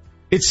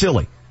 It's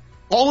silly.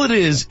 All it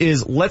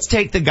is let's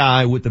take the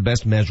guy with the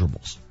best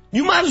measurables.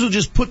 You might as well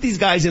just put these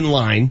guys in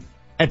line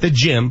at the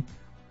gym,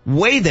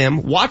 weigh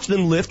them, watch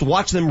them lift,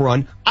 watch them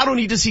run. I don't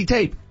need to see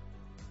tape.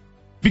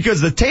 Because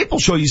the tape will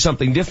show you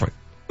something different.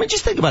 I mean,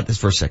 just think about this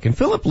for a second.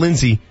 Philip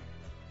Lindsay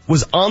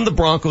was on the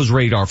Broncos'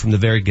 radar from the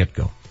very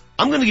get-go.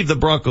 I'm going to give the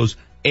Broncos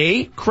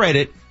A,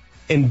 credit,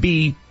 and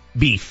B,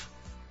 beef.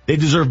 They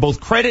deserve both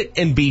credit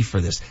and beef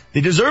for this.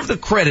 They deserve the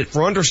credit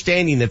for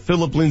understanding that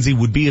Philip Lindsay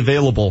would be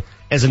available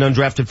as an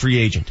undrafted free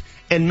agent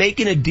and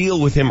making a deal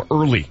with him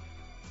early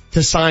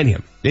to sign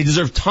him. They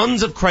deserve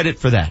tons of credit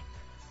for that.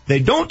 They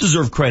don't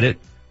deserve credit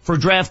for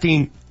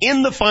drafting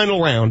in the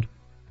final round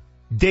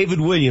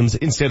David Williams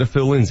instead of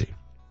Phil Lindsay.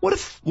 What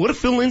if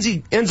Phil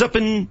Lindsay ends up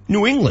in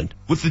New England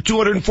with the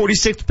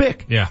 246th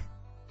pick? Yeah.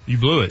 You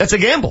blew it. That's a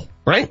gamble,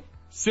 right?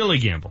 Silly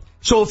gamble.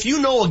 So if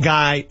you know a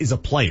guy is a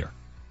player,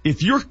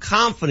 if you're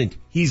confident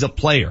he's a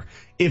player,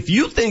 if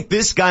you think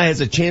this guy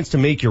has a chance to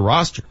make your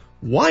roster,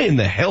 why in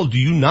the hell do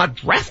you not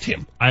draft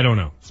him? I don't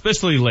know.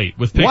 Especially late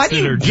with picks why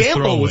do that are you just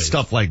gamble throwaways. with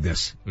stuff like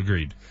this?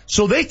 Agreed.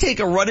 So they take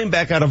a running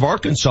back out of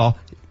Arkansas.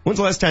 When's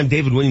the last time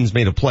David Williams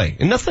made a play?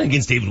 And nothing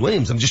against David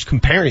Williams. I'm just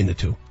comparing the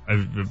two.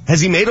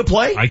 Has he made a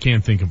play? I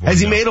can't think of one. Has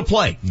he made a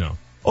play? No.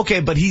 Okay,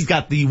 but he's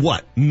got the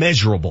what?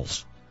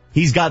 Measurables.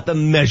 He's got the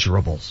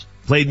measurables.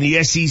 Played in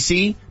the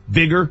SEC,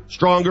 bigger,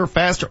 stronger,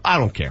 faster. I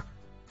don't care.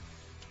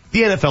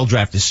 The NFL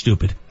draft is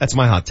stupid. That's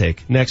my hot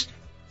take. Next.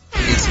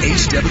 It's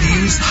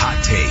HW's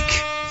Hot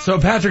Take. So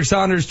Patrick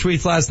Saunders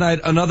tweets last night,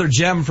 another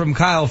gem from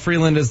Kyle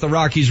Freeland as the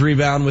Rockies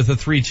rebound with a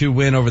 3-2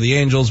 win over the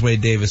Angels.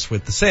 Wade Davis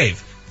with the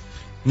save.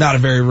 Not a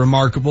very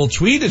remarkable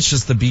tweet. It's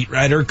just the beat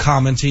writer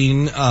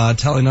commenting,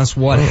 telling us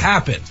what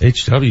happened.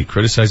 HW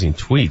criticizing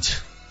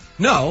tweets.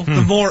 No,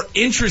 the more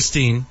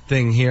interesting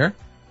thing here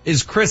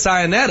is Chris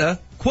Iannetta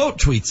quote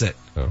tweets it.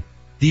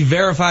 The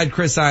verified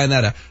Chris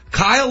Iannetta.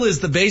 Kyle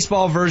is the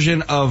baseball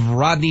version of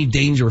Rodney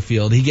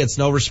Dangerfield. He gets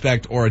no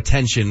respect or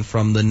attention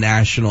from the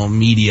national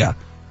media.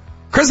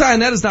 Chris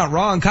Iannetta's not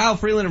wrong. Kyle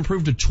Freeland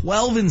improved to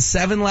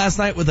 12-7 last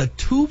night with a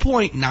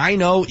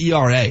 2.90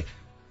 ERA.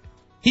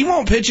 He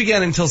won't pitch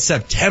again until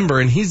September,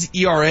 and his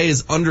ERA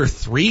is under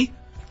 3.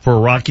 For a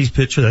Rockies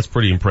pitcher, that's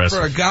pretty impressive.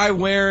 For a guy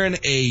wearing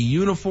a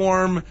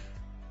uniform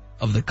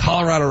of the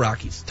Colorado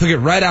Rockies. Took it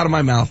right out of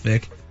my mouth,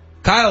 Vic.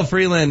 Kyle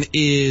Freeland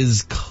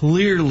is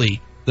clearly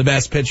the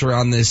best pitcher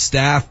on this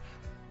staff,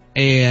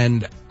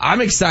 and I'm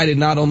excited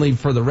not only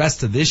for the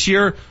rest of this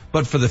year,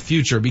 but for the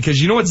future,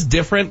 because you know what's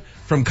different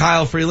from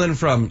Kyle Freeland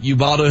from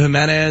Ubaldo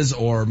Jimenez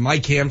or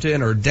Mike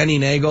Hampton or Denny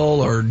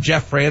Nagel or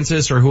Jeff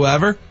Francis or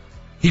whoever?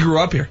 He grew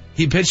up here.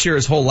 He pitched here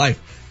his whole life.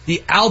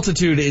 The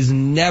altitude is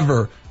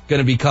never going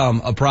to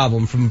become a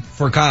problem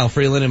for Kyle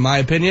Freeland, in my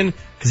opinion,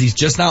 because he's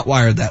just not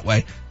wired that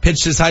way.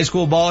 Pitched his high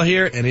school ball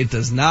here, and it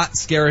does not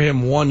scare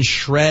him one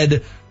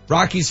shred.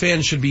 Rockies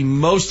fans should be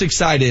most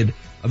excited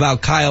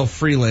about Kyle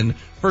Freeland,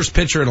 first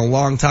pitcher in a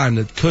long time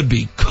that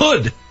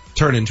could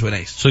turn into an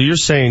ace. So you're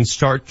saying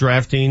start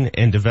drafting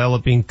and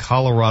developing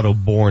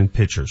Colorado-born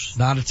pitchers.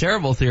 Not a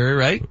terrible theory,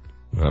 right?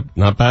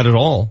 Not bad at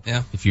all.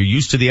 Yeah. If you're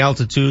used to the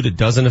altitude, it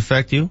doesn't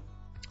affect you.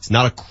 It's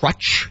not a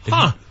crutch.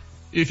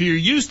 If you're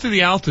used to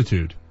the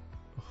altitude,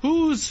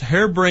 whose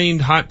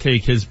harebrained hot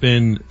take has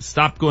been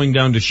stop going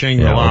down to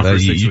Shangri-La for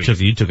 6 weeks?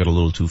 You took it a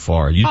little too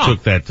far. You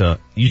took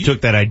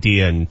that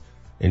idea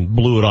and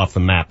blew it off the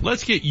map.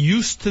 Let's get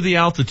used to the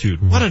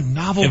altitude. What a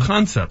novel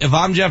concept. If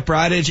I'm Jeff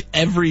Bridich,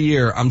 every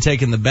year I'm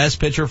taking the best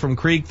pitcher from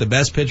Creek, the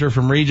best pitcher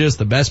from Regis,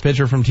 the best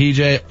pitcher from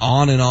TJ,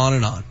 on and on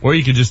and on. Or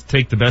you could just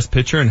take the best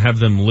pitcher and have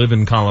them live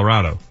in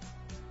Colorado.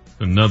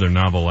 Another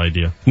novel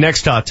idea.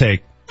 Next hot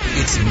take.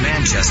 It's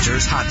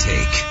Manchester's Hot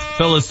Take.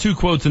 Fellas, 2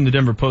 quotes in the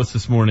Denver Post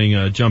this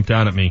morning jumped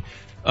out at me.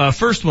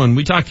 First one,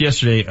 we talked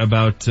yesterday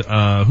about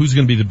who's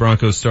going to be the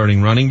Broncos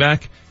starting running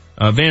back.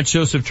 Vance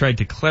Joseph tried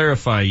to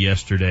clarify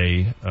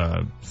yesterday,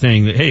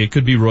 saying that, hey, it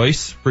could be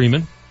Royce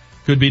Freeman,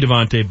 could be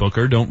Devontae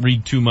Booker. Don't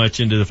read too much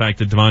into the fact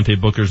that Devontae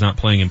Booker's not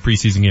playing in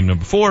preseason game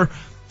number 4,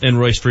 and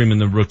Royce Freeman,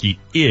 the rookie,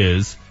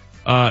 is.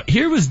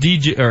 Here was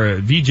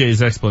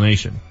VJ's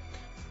explanation.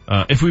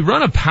 If we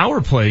run a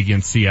power play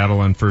against Seattle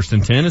on 1st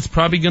and 10, it's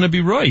probably going to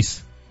be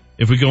Royce.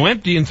 If we go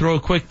empty and throw a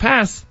quick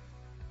pass,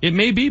 it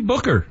may be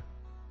Booker.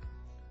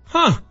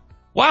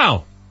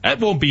 Wow. That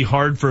won't be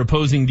hard for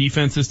opposing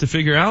defenses to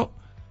figure out.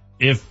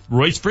 If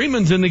Royce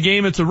Freeman's in the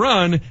game, it's a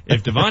run.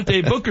 If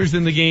Devontae Booker's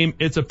in the game,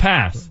 it's a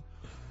pass.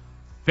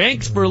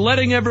 Thanks for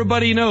letting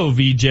everybody know,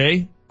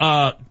 VJ.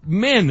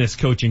 Man, this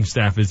coaching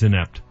staff is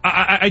inept.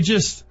 I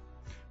just,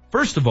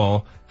 first of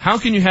all, how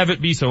can you have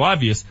it be so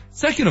obvious?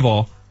 Second of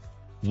all,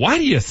 why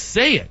do you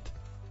say it?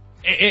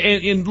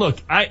 And look,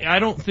 I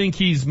don't think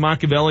he's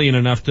Machiavellian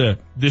enough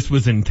this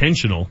was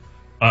intentional.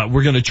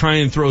 We're going to try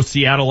and throw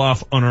Seattle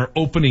off on our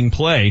opening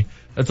play.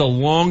 That's a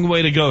long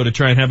way to go to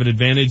try and have an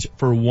advantage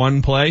for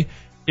one play.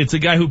 It's a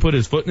guy who put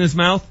his foot in his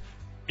mouth.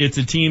 It's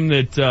a team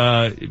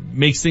that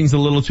makes things a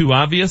little too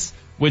obvious,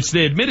 which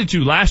they admitted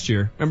to last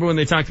year. Remember when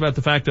they talked about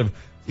the fact of,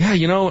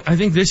 I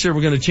think this year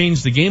we're going to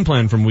change the game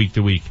plan from week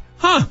to week.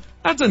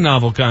 That's a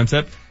novel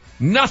concept.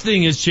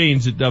 Nothing has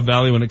changed at Dove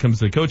Valley when it comes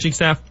to the coaching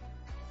staff.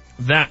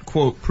 That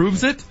quote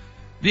proves it.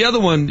 The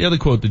other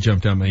quote that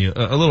jumped out at me,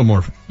 a little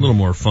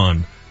more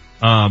fun.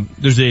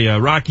 There's a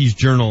Rockies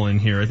journal in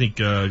here. I think,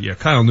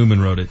 Kyle Newman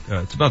wrote it.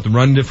 It's about the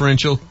run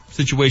differential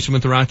situation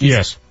with the Rockies.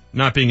 Yes.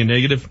 Not being a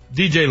negative.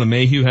 DJ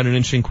LeMahieu had an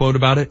interesting quote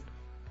about it.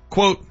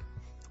 Quote,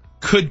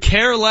 could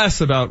care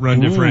less about run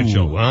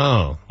differential.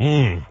 Wow.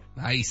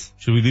 Nice.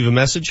 Should we leave a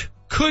message?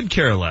 Could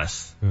care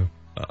less.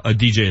 A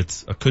DJ,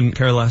 it's a couldn't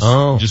care less.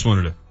 Oh. Just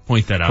wanted to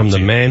point that out From to the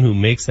you. man who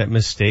makes that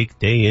mistake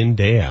day in,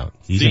 day out.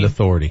 He's an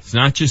authority. It's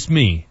not just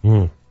me.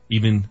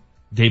 Even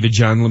David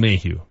John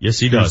LeMahieu. Yes,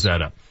 he does.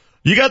 That up.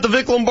 You got the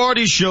Vic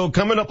Lombardi Show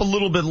coming up a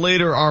little bit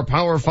later. Our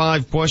Power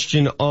 5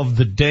 question of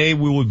the day.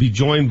 We will be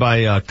joined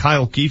by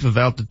Kyle Keefe of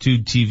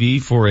Altitude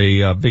TV for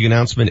a big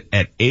announcement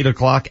at 8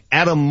 o'clock.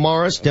 Adam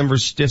Morris,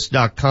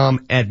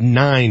 DenverStiffs.com at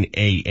 9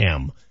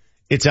 a.m.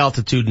 It's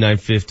Altitude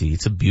 950.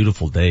 It's a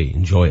beautiful day.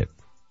 Enjoy it.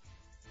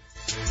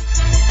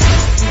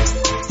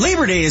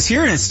 Labor Day is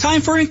here and it's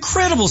time for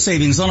incredible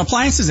savings on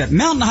appliances at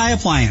Mountain High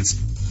Appliance.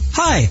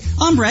 Hi,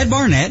 I'm Brad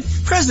Barnett,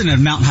 president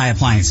of Mountain High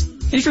Appliance.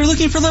 And if you're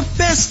looking for the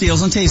best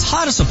deals on today's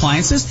hottest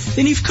appliances,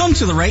 then you've come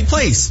to the right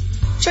place.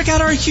 Check out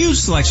our huge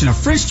selection of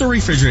French door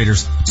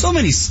refrigerators. So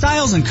many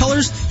styles and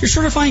colors, you're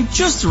sure to find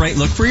just the right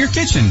look for your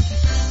kitchen.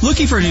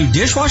 Looking for a new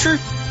dishwasher?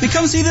 Then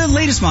come see the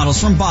latest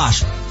models from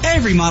Bosch.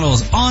 Every model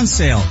is on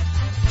sale.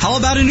 How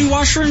about a new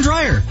washer and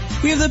dryer?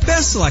 We have the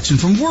best selection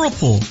from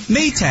Whirlpool,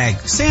 Maytag,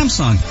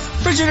 Samsung,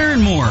 Frigidaire,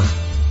 and more.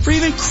 For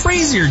even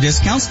crazier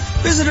discounts,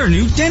 visit our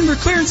new Denver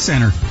Clearance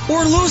Center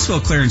or Louisville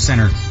Clearance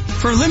Center.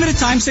 For a limited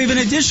time, save an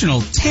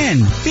additional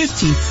 10,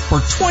 15,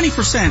 or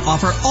 20%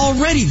 off our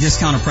already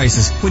discounted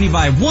prices when you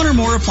buy one or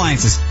more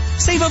appliances.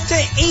 Save up to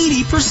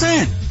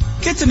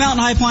 80%. Get to Mountain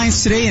High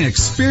Appliance today and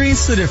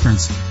experience the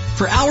difference.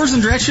 For hours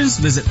and directions,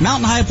 visit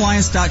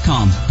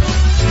mountainhighappliance.com.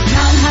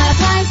 Mountain High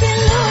Appliance in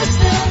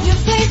Louisville, your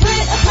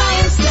favorite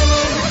appliance store.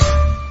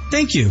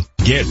 Thank you.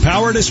 Get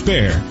power to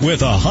spare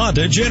with a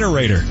Honda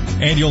generator,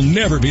 and you'll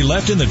never be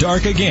left in the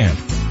dark again.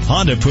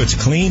 Honda puts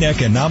clean,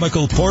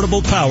 economical,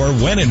 portable power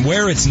when and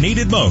where it's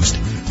needed most,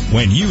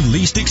 when you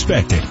least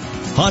expect it.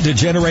 Honda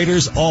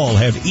generators all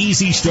have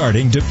easy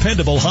starting,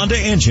 dependable Honda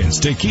engines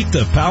to keep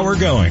the power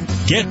going.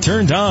 Get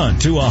turned on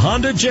to a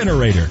Honda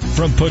generator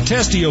from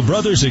Potestio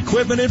Brothers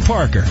Equipment in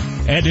Parker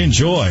and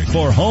enjoy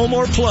for home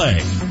or play.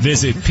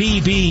 Visit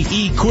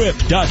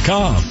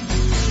pbequip.com.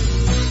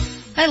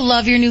 I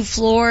love your new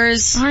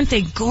floors. Aren't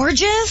they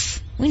gorgeous?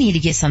 We need to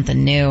get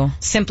something new.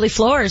 Simply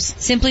Floors.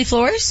 Simply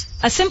Floors?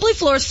 A Simply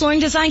Floors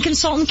flooring design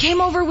consultant came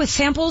over with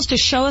samples to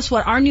show us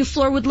what our new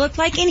floor would look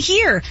like in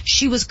here.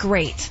 She was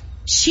great.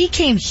 She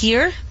came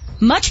here?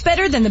 Much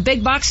better than the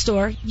big box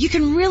store. You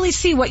can really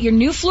see what your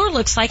new floor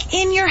looks like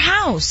in your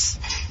house.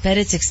 Bet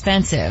it's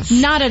expensive.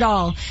 Not at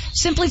all.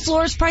 Simply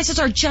Floors prices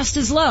are just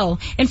as low.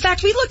 In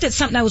fact, we looked at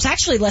something that was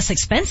actually less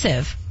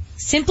expensive.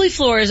 Simply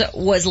Floors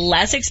was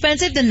less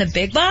expensive than the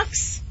big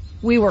box?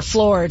 We were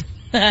floored.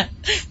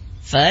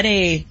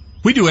 Funny.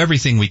 We do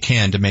everything we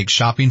can to make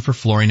shopping for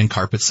flooring and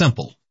carpet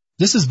simple.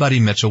 This is Buddy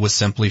Mitchell with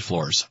Simply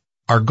Floors.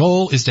 Our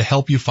goal is to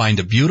help you find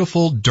a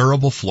beautiful,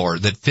 durable floor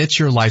that fits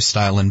your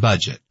lifestyle and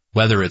budget,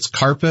 whether it's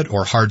carpet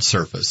or hard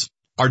surface.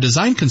 Our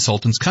design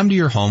consultants come to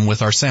your home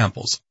with our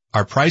samples.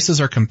 Our prices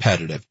are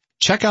competitive.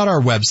 Check out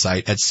our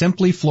website at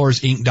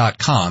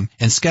simplyfloorsinc.com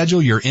and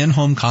schedule your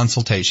in-home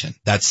consultation.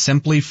 That's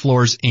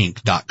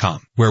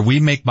simplyfloorsinc.com, where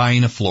we make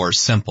buying a floor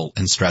simple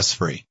and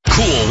stress-free.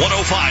 Cool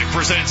 105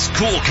 presents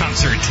Cool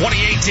Concert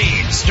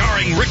 2018,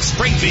 starring Rick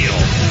Springfield.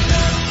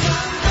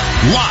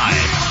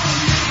 Live.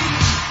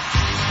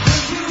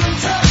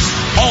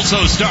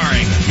 Also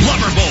starring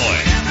Loverboy.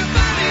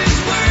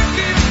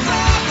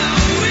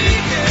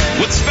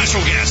 With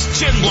special guest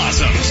Gin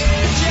Blossoms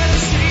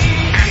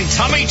and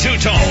Tommy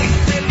Two-Tone.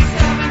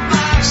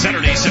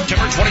 Saturday,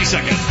 September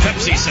 22nd,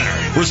 Pepsi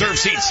Center. Reserve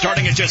seats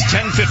starting at just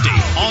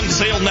 $10.50. On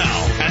sale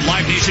now at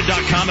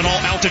LiveNation.com and all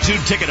Altitude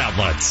ticket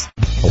outlets.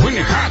 When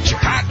you're hot, you're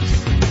hot.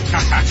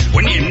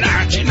 When you're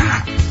not, you're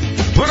not.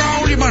 Put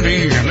all your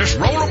money in and let's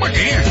roll them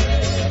again.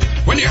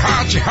 When you're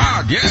hot, you're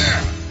hot,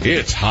 yeah.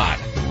 It's hot,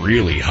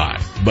 really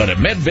hot. But at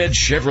Medved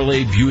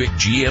Chevrolet Buick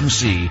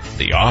GMC,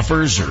 the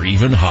offers are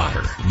even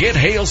hotter. Get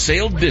hail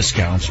sale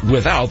discounts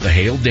without the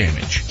hail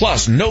damage.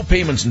 Plus, no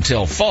payments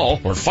until fall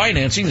or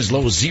financing as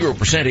low as 0%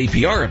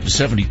 APR up to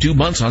 72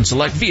 months on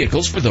select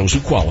vehicles for those who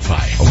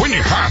qualify. When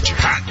you're hot, you're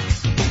hot.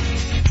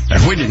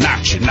 And when you're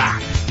not, you're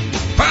not.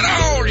 Put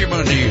all your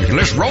money in and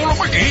let's roll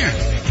them again.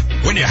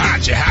 When you're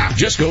hot, you're hot.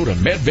 Just go to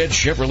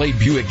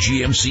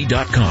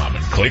MedvedChevroletBuickGMC.com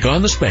and click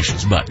on the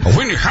specials button.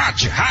 When you're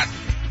hot, you're hot.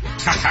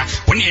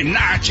 When you're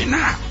not, you're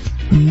not.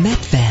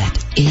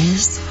 Medved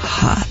is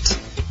hot.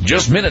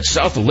 Just minutes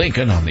south of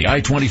Lincoln on the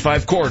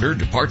I-25 corridor,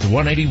 depart the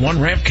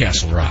 181 ramp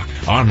Castle Rock.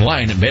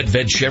 Online at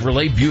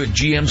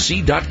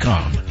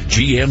MedvedChevrolet-BuickGMC.com.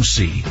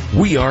 GMC.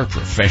 We are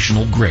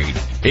professional grade.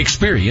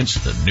 Experience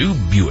the new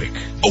Buick.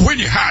 Oh, when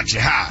you're hot,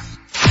 you're hot.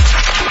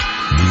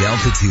 The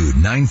Altitude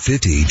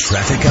 950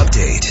 traffic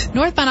update.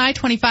 Northbound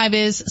I-25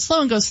 is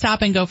slow and go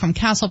stop and go from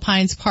Castle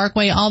Pines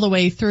Parkway all the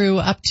way through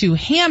up to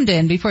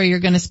Hamden before you're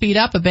going to speed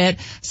up a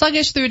bit.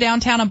 Sluggish through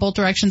downtown on both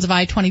directions of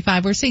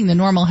I-25. We're seeing the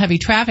normal heavy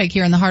traffic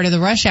here in the heart of the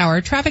rush hour.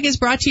 Traffic is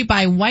brought to you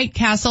by White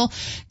Castle.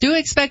 Do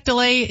expect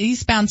delay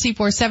eastbound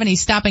C470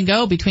 stop and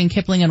go between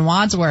Kipling and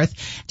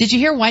Wadsworth. Did you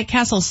hear White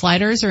Castle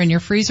sliders are in your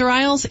freezer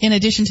aisles? In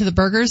addition to the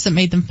burgers that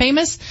made them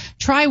famous,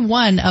 try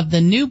one of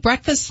the new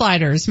breakfast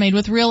sliders made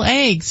with real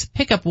eggs.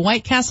 Pick up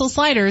White Castle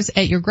sliders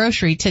at your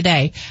grocery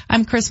today.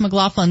 I'm Chris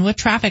McLaughlin with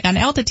traffic on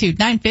Altitude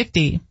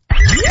 950.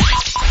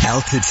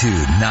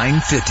 Altitude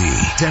 950,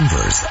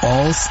 Denver's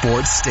all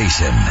sports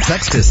station.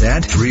 Text us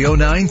at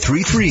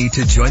 30933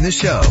 to join the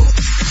show.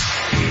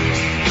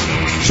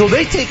 So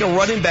they take a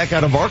running back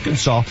out of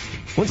Arkansas.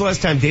 When's the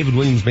last time David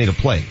Williams made a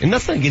play? And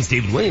nothing against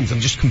David Williams. I'm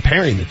just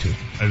comparing the two.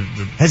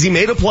 Has he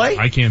made a play?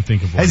 I can't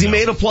think of one. Has he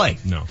made a play?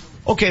 No.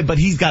 Okay, but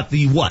he's got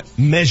the what?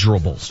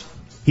 Measurables.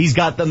 He's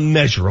got the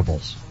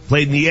measurables.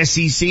 Played in the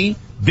SEC,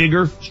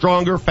 bigger,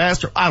 stronger,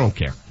 faster. I don't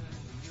care.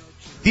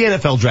 The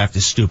NFL draft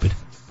is stupid.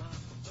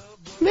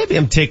 Maybe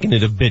I'm taking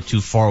it a bit too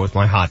far with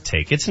my hot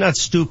take. It's not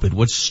stupid.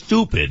 What's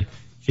stupid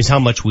is how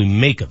much we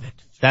make of it.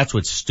 That's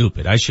what's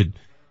stupid. I should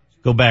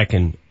go back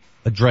and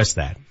address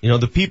that. You know,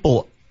 the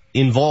people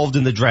involved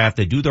in the draft,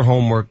 they do their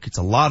homework. It's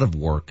a lot of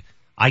work.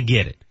 I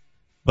get it.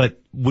 But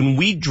when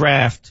we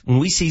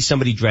see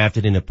somebody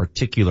drafted in a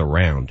particular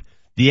round,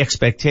 the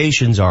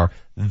expectations are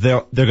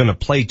they're going to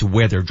play to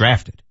where they're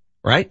drafted.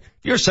 Right?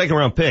 If you're a second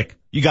round pick,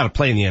 you got to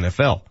play in the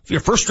NFL. If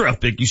you're a first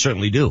round pick, you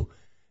certainly do.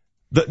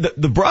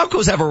 The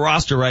Broncos have a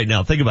roster right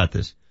now. Think about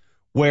this,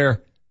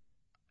 where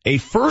a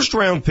first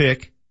round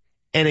pick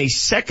and a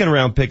second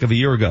round pick of a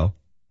year ago,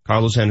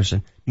 Carlos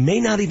Henderson, may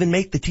not even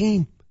make the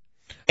team.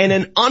 And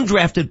an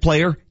undrafted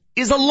player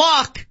is a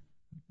lock.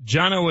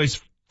 John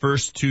Elway's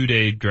first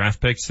 2-day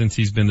draft picks since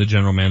he's been the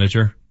general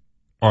manager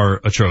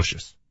are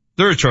atrocious.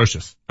 They're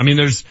atrocious. I mean,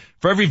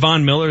 for every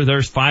Von Miller,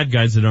 there's 5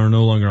 guys that are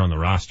no longer on the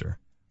roster.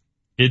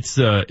 It's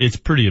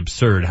pretty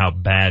absurd how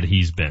bad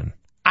he's been.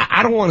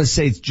 I don't want to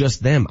say it's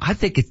just them. I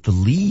think it's the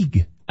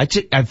league. I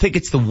think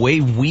it's the way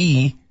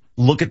we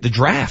look at the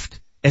draft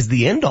as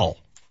the end all.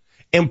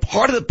 And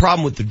part of the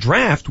problem with the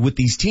draft with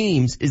these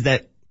teams is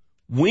that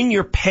when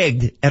you're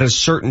pegged at a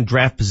certain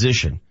draft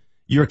position,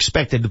 you're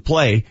expected to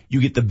play,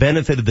 you get the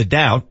benefit of the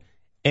doubt,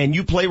 and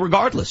you play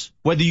regardless,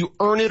 whether you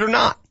earn it or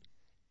not.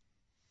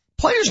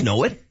 Players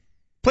know it.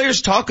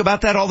 Players talk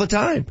about that all the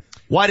time.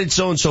 Why did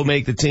so-and-so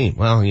make the team?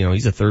 Well, you know,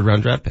 he's a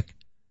third-round draft pick.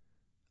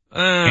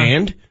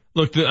 And?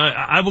 Look,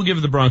 I will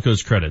give the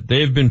Broncos credit. They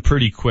have been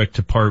pretty quick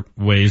to part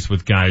ways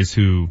with guys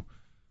who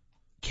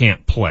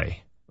can't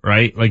play,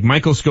 right? Like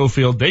Michael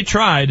Schofield, they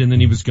tried and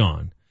then he was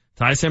gone.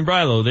 Ty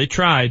Sambrailo, they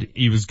tried,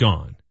 he was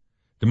gone.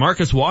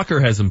 DeMarcus Walker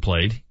hasn't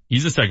played.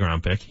 He's a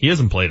second-round pick. He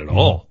hasn't played at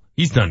all.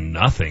 He's done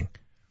nothing.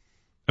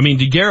 I mean,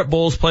 did Garrett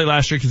Bowles play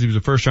last year because he was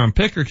a first-round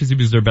pick or because he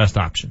was their best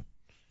option?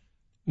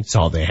 It's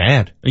all they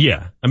had.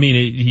 Yeah. I mean,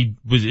 he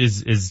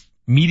was as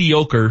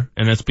mediocre,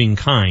 and that's being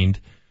kind,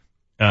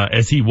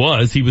 as he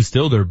was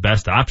still their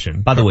best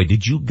option. By the way,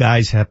 did you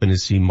guys happen to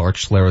see Mark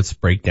Schlereth's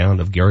breakdown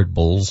of Garrett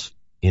Bowles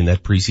in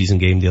that preseason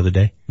game the other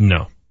day?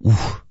 No.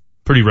 Oof.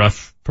 Pretty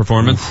rough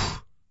performance.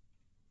 Oof.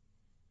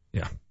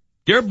 Yeah.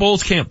 Garrett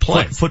Bowles can't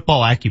play.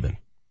 Football acumen.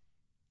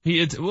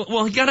 He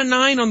got a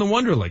 9 on the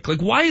Wonderlic.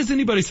 Like, why is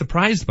anybody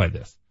surprised by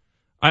this?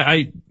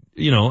 I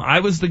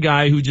was the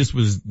guy who just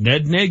was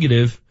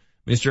negative,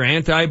 Mr.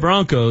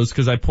 Anti-Broncos,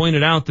 because I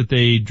pointed out that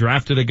they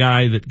drafted a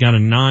guy that got a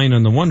 9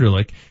 on the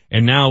Wonderlic,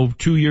 and now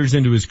 2 years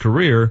into his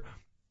career,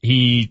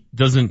 he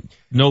doesn't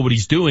know what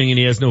he's doing and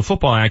he has no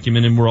football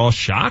acumen, and we're all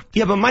shocked.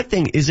 Yeah, but my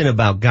thing isn't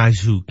about guys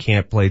who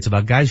can't play. It's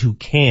about guys who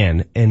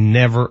can and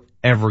never,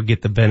 ever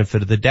get the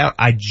benefit of the doubt.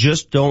 I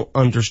just don't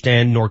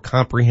understand nor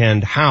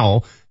comprehend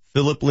how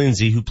Philip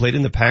Lindsay, who played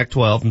in the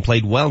Pac-12 and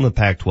played well in the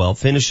Pac-12,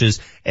 finishes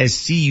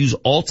as CU's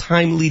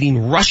all-time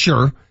leading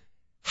rusher,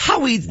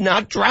 how he's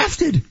not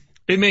drafted.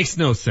 It makes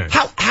no sense.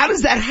 How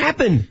does that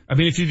happen? I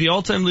mean, if you're the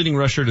all-time leading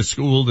rusher at a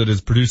school that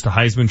has produced a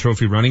Heisman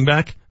Trophy running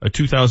back, a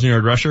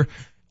 2,000-yard rusher,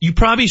 you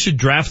probably should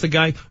draft the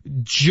guy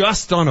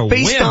just on a whim.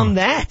 Based on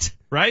that.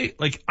 Right?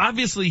 Like,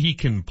 obviously he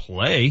can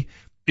play.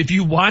 If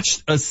you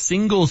watched a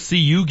single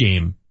CU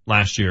game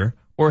last year,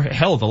 or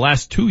hell, the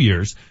last 2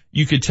 years,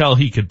 you could tell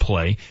he could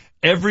play.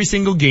 Every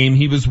single game,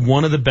 he was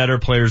one of the better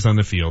players on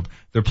the field.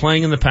 They're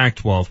playing in the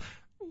Pac-12,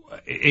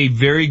 a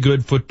very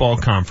good football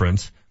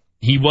conference.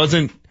 He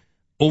wasn't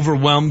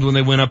overwhelmed when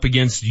they went up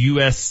against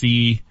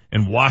USC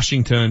and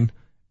Washington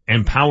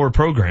and power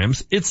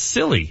programs. It's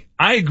silly.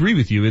 I agree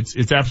with you.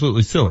 It's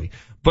absolutely silly.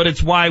 But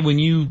it's why when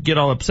you get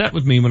all upset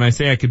with me when I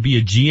say I could be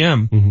a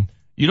GM,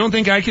 You don't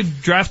think I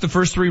could draft the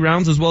first 3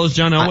 rounds as well as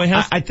John Elway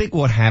has? I think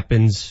what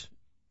happens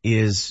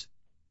is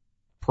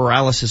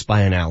paralysis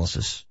by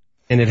analysis.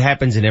 And it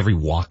happens in every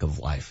walk of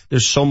life.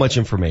 There's so much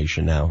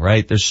information now,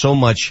 right? There's so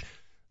many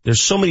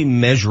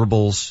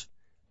measurables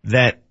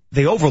that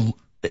they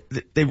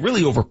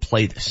really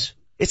overplay this.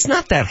 It's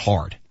not that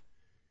hard.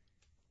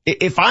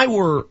 If I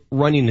were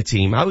running the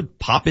team, I would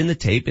pop in the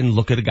tape and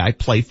look at a guy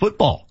play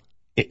football.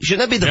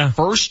 Shouldn't that be the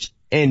first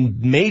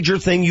and major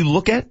thing you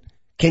look at?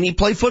 Can he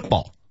play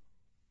football?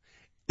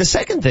 The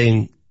second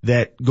thing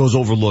that goes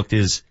overlooked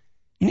is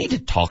you need to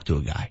talk to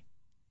a guy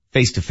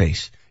face to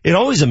face. It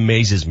always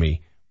amazes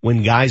me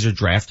when guys are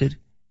drafted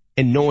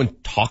and no one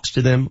talks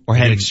to them or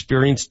had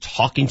experience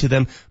talking to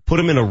them, put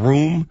them in a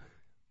room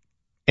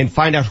and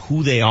find out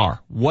who they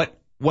are. What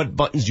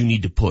buttons you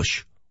need to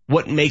push.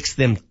 What makes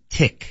them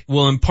tick.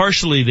 Well, and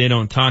partially they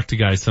don't talk to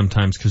guys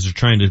sometimes because they're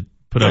trying to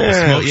put up a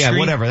smoke screen.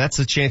 Whatever. That's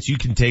a chance you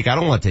can take. I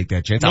don't want to take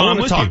that chance. I want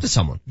to talk to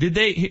someone. Did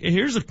they,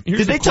 here's a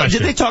question.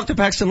 Did they talk to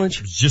Paxton Lynch?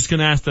 I was just going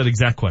to ask that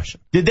exact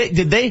question. Did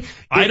they?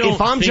 I don't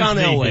if I'm think John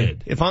they Elway,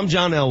 did. if I'm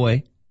John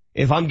Elway,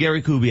 if I'm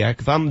Gary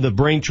Kubiak, if I'm the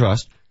Brain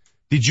Trust,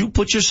 did you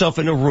put yourself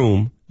in a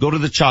room, go to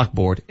the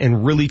chalkboard,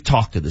 and really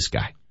talk to this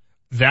guy?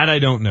 That I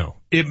don't know.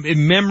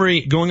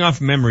 Going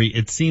off memory,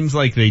 it seems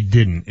like they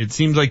didn't. It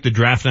seems like the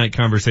draft night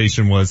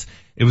conversation was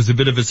a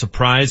bit of a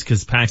surprise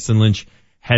because Paxton Lynch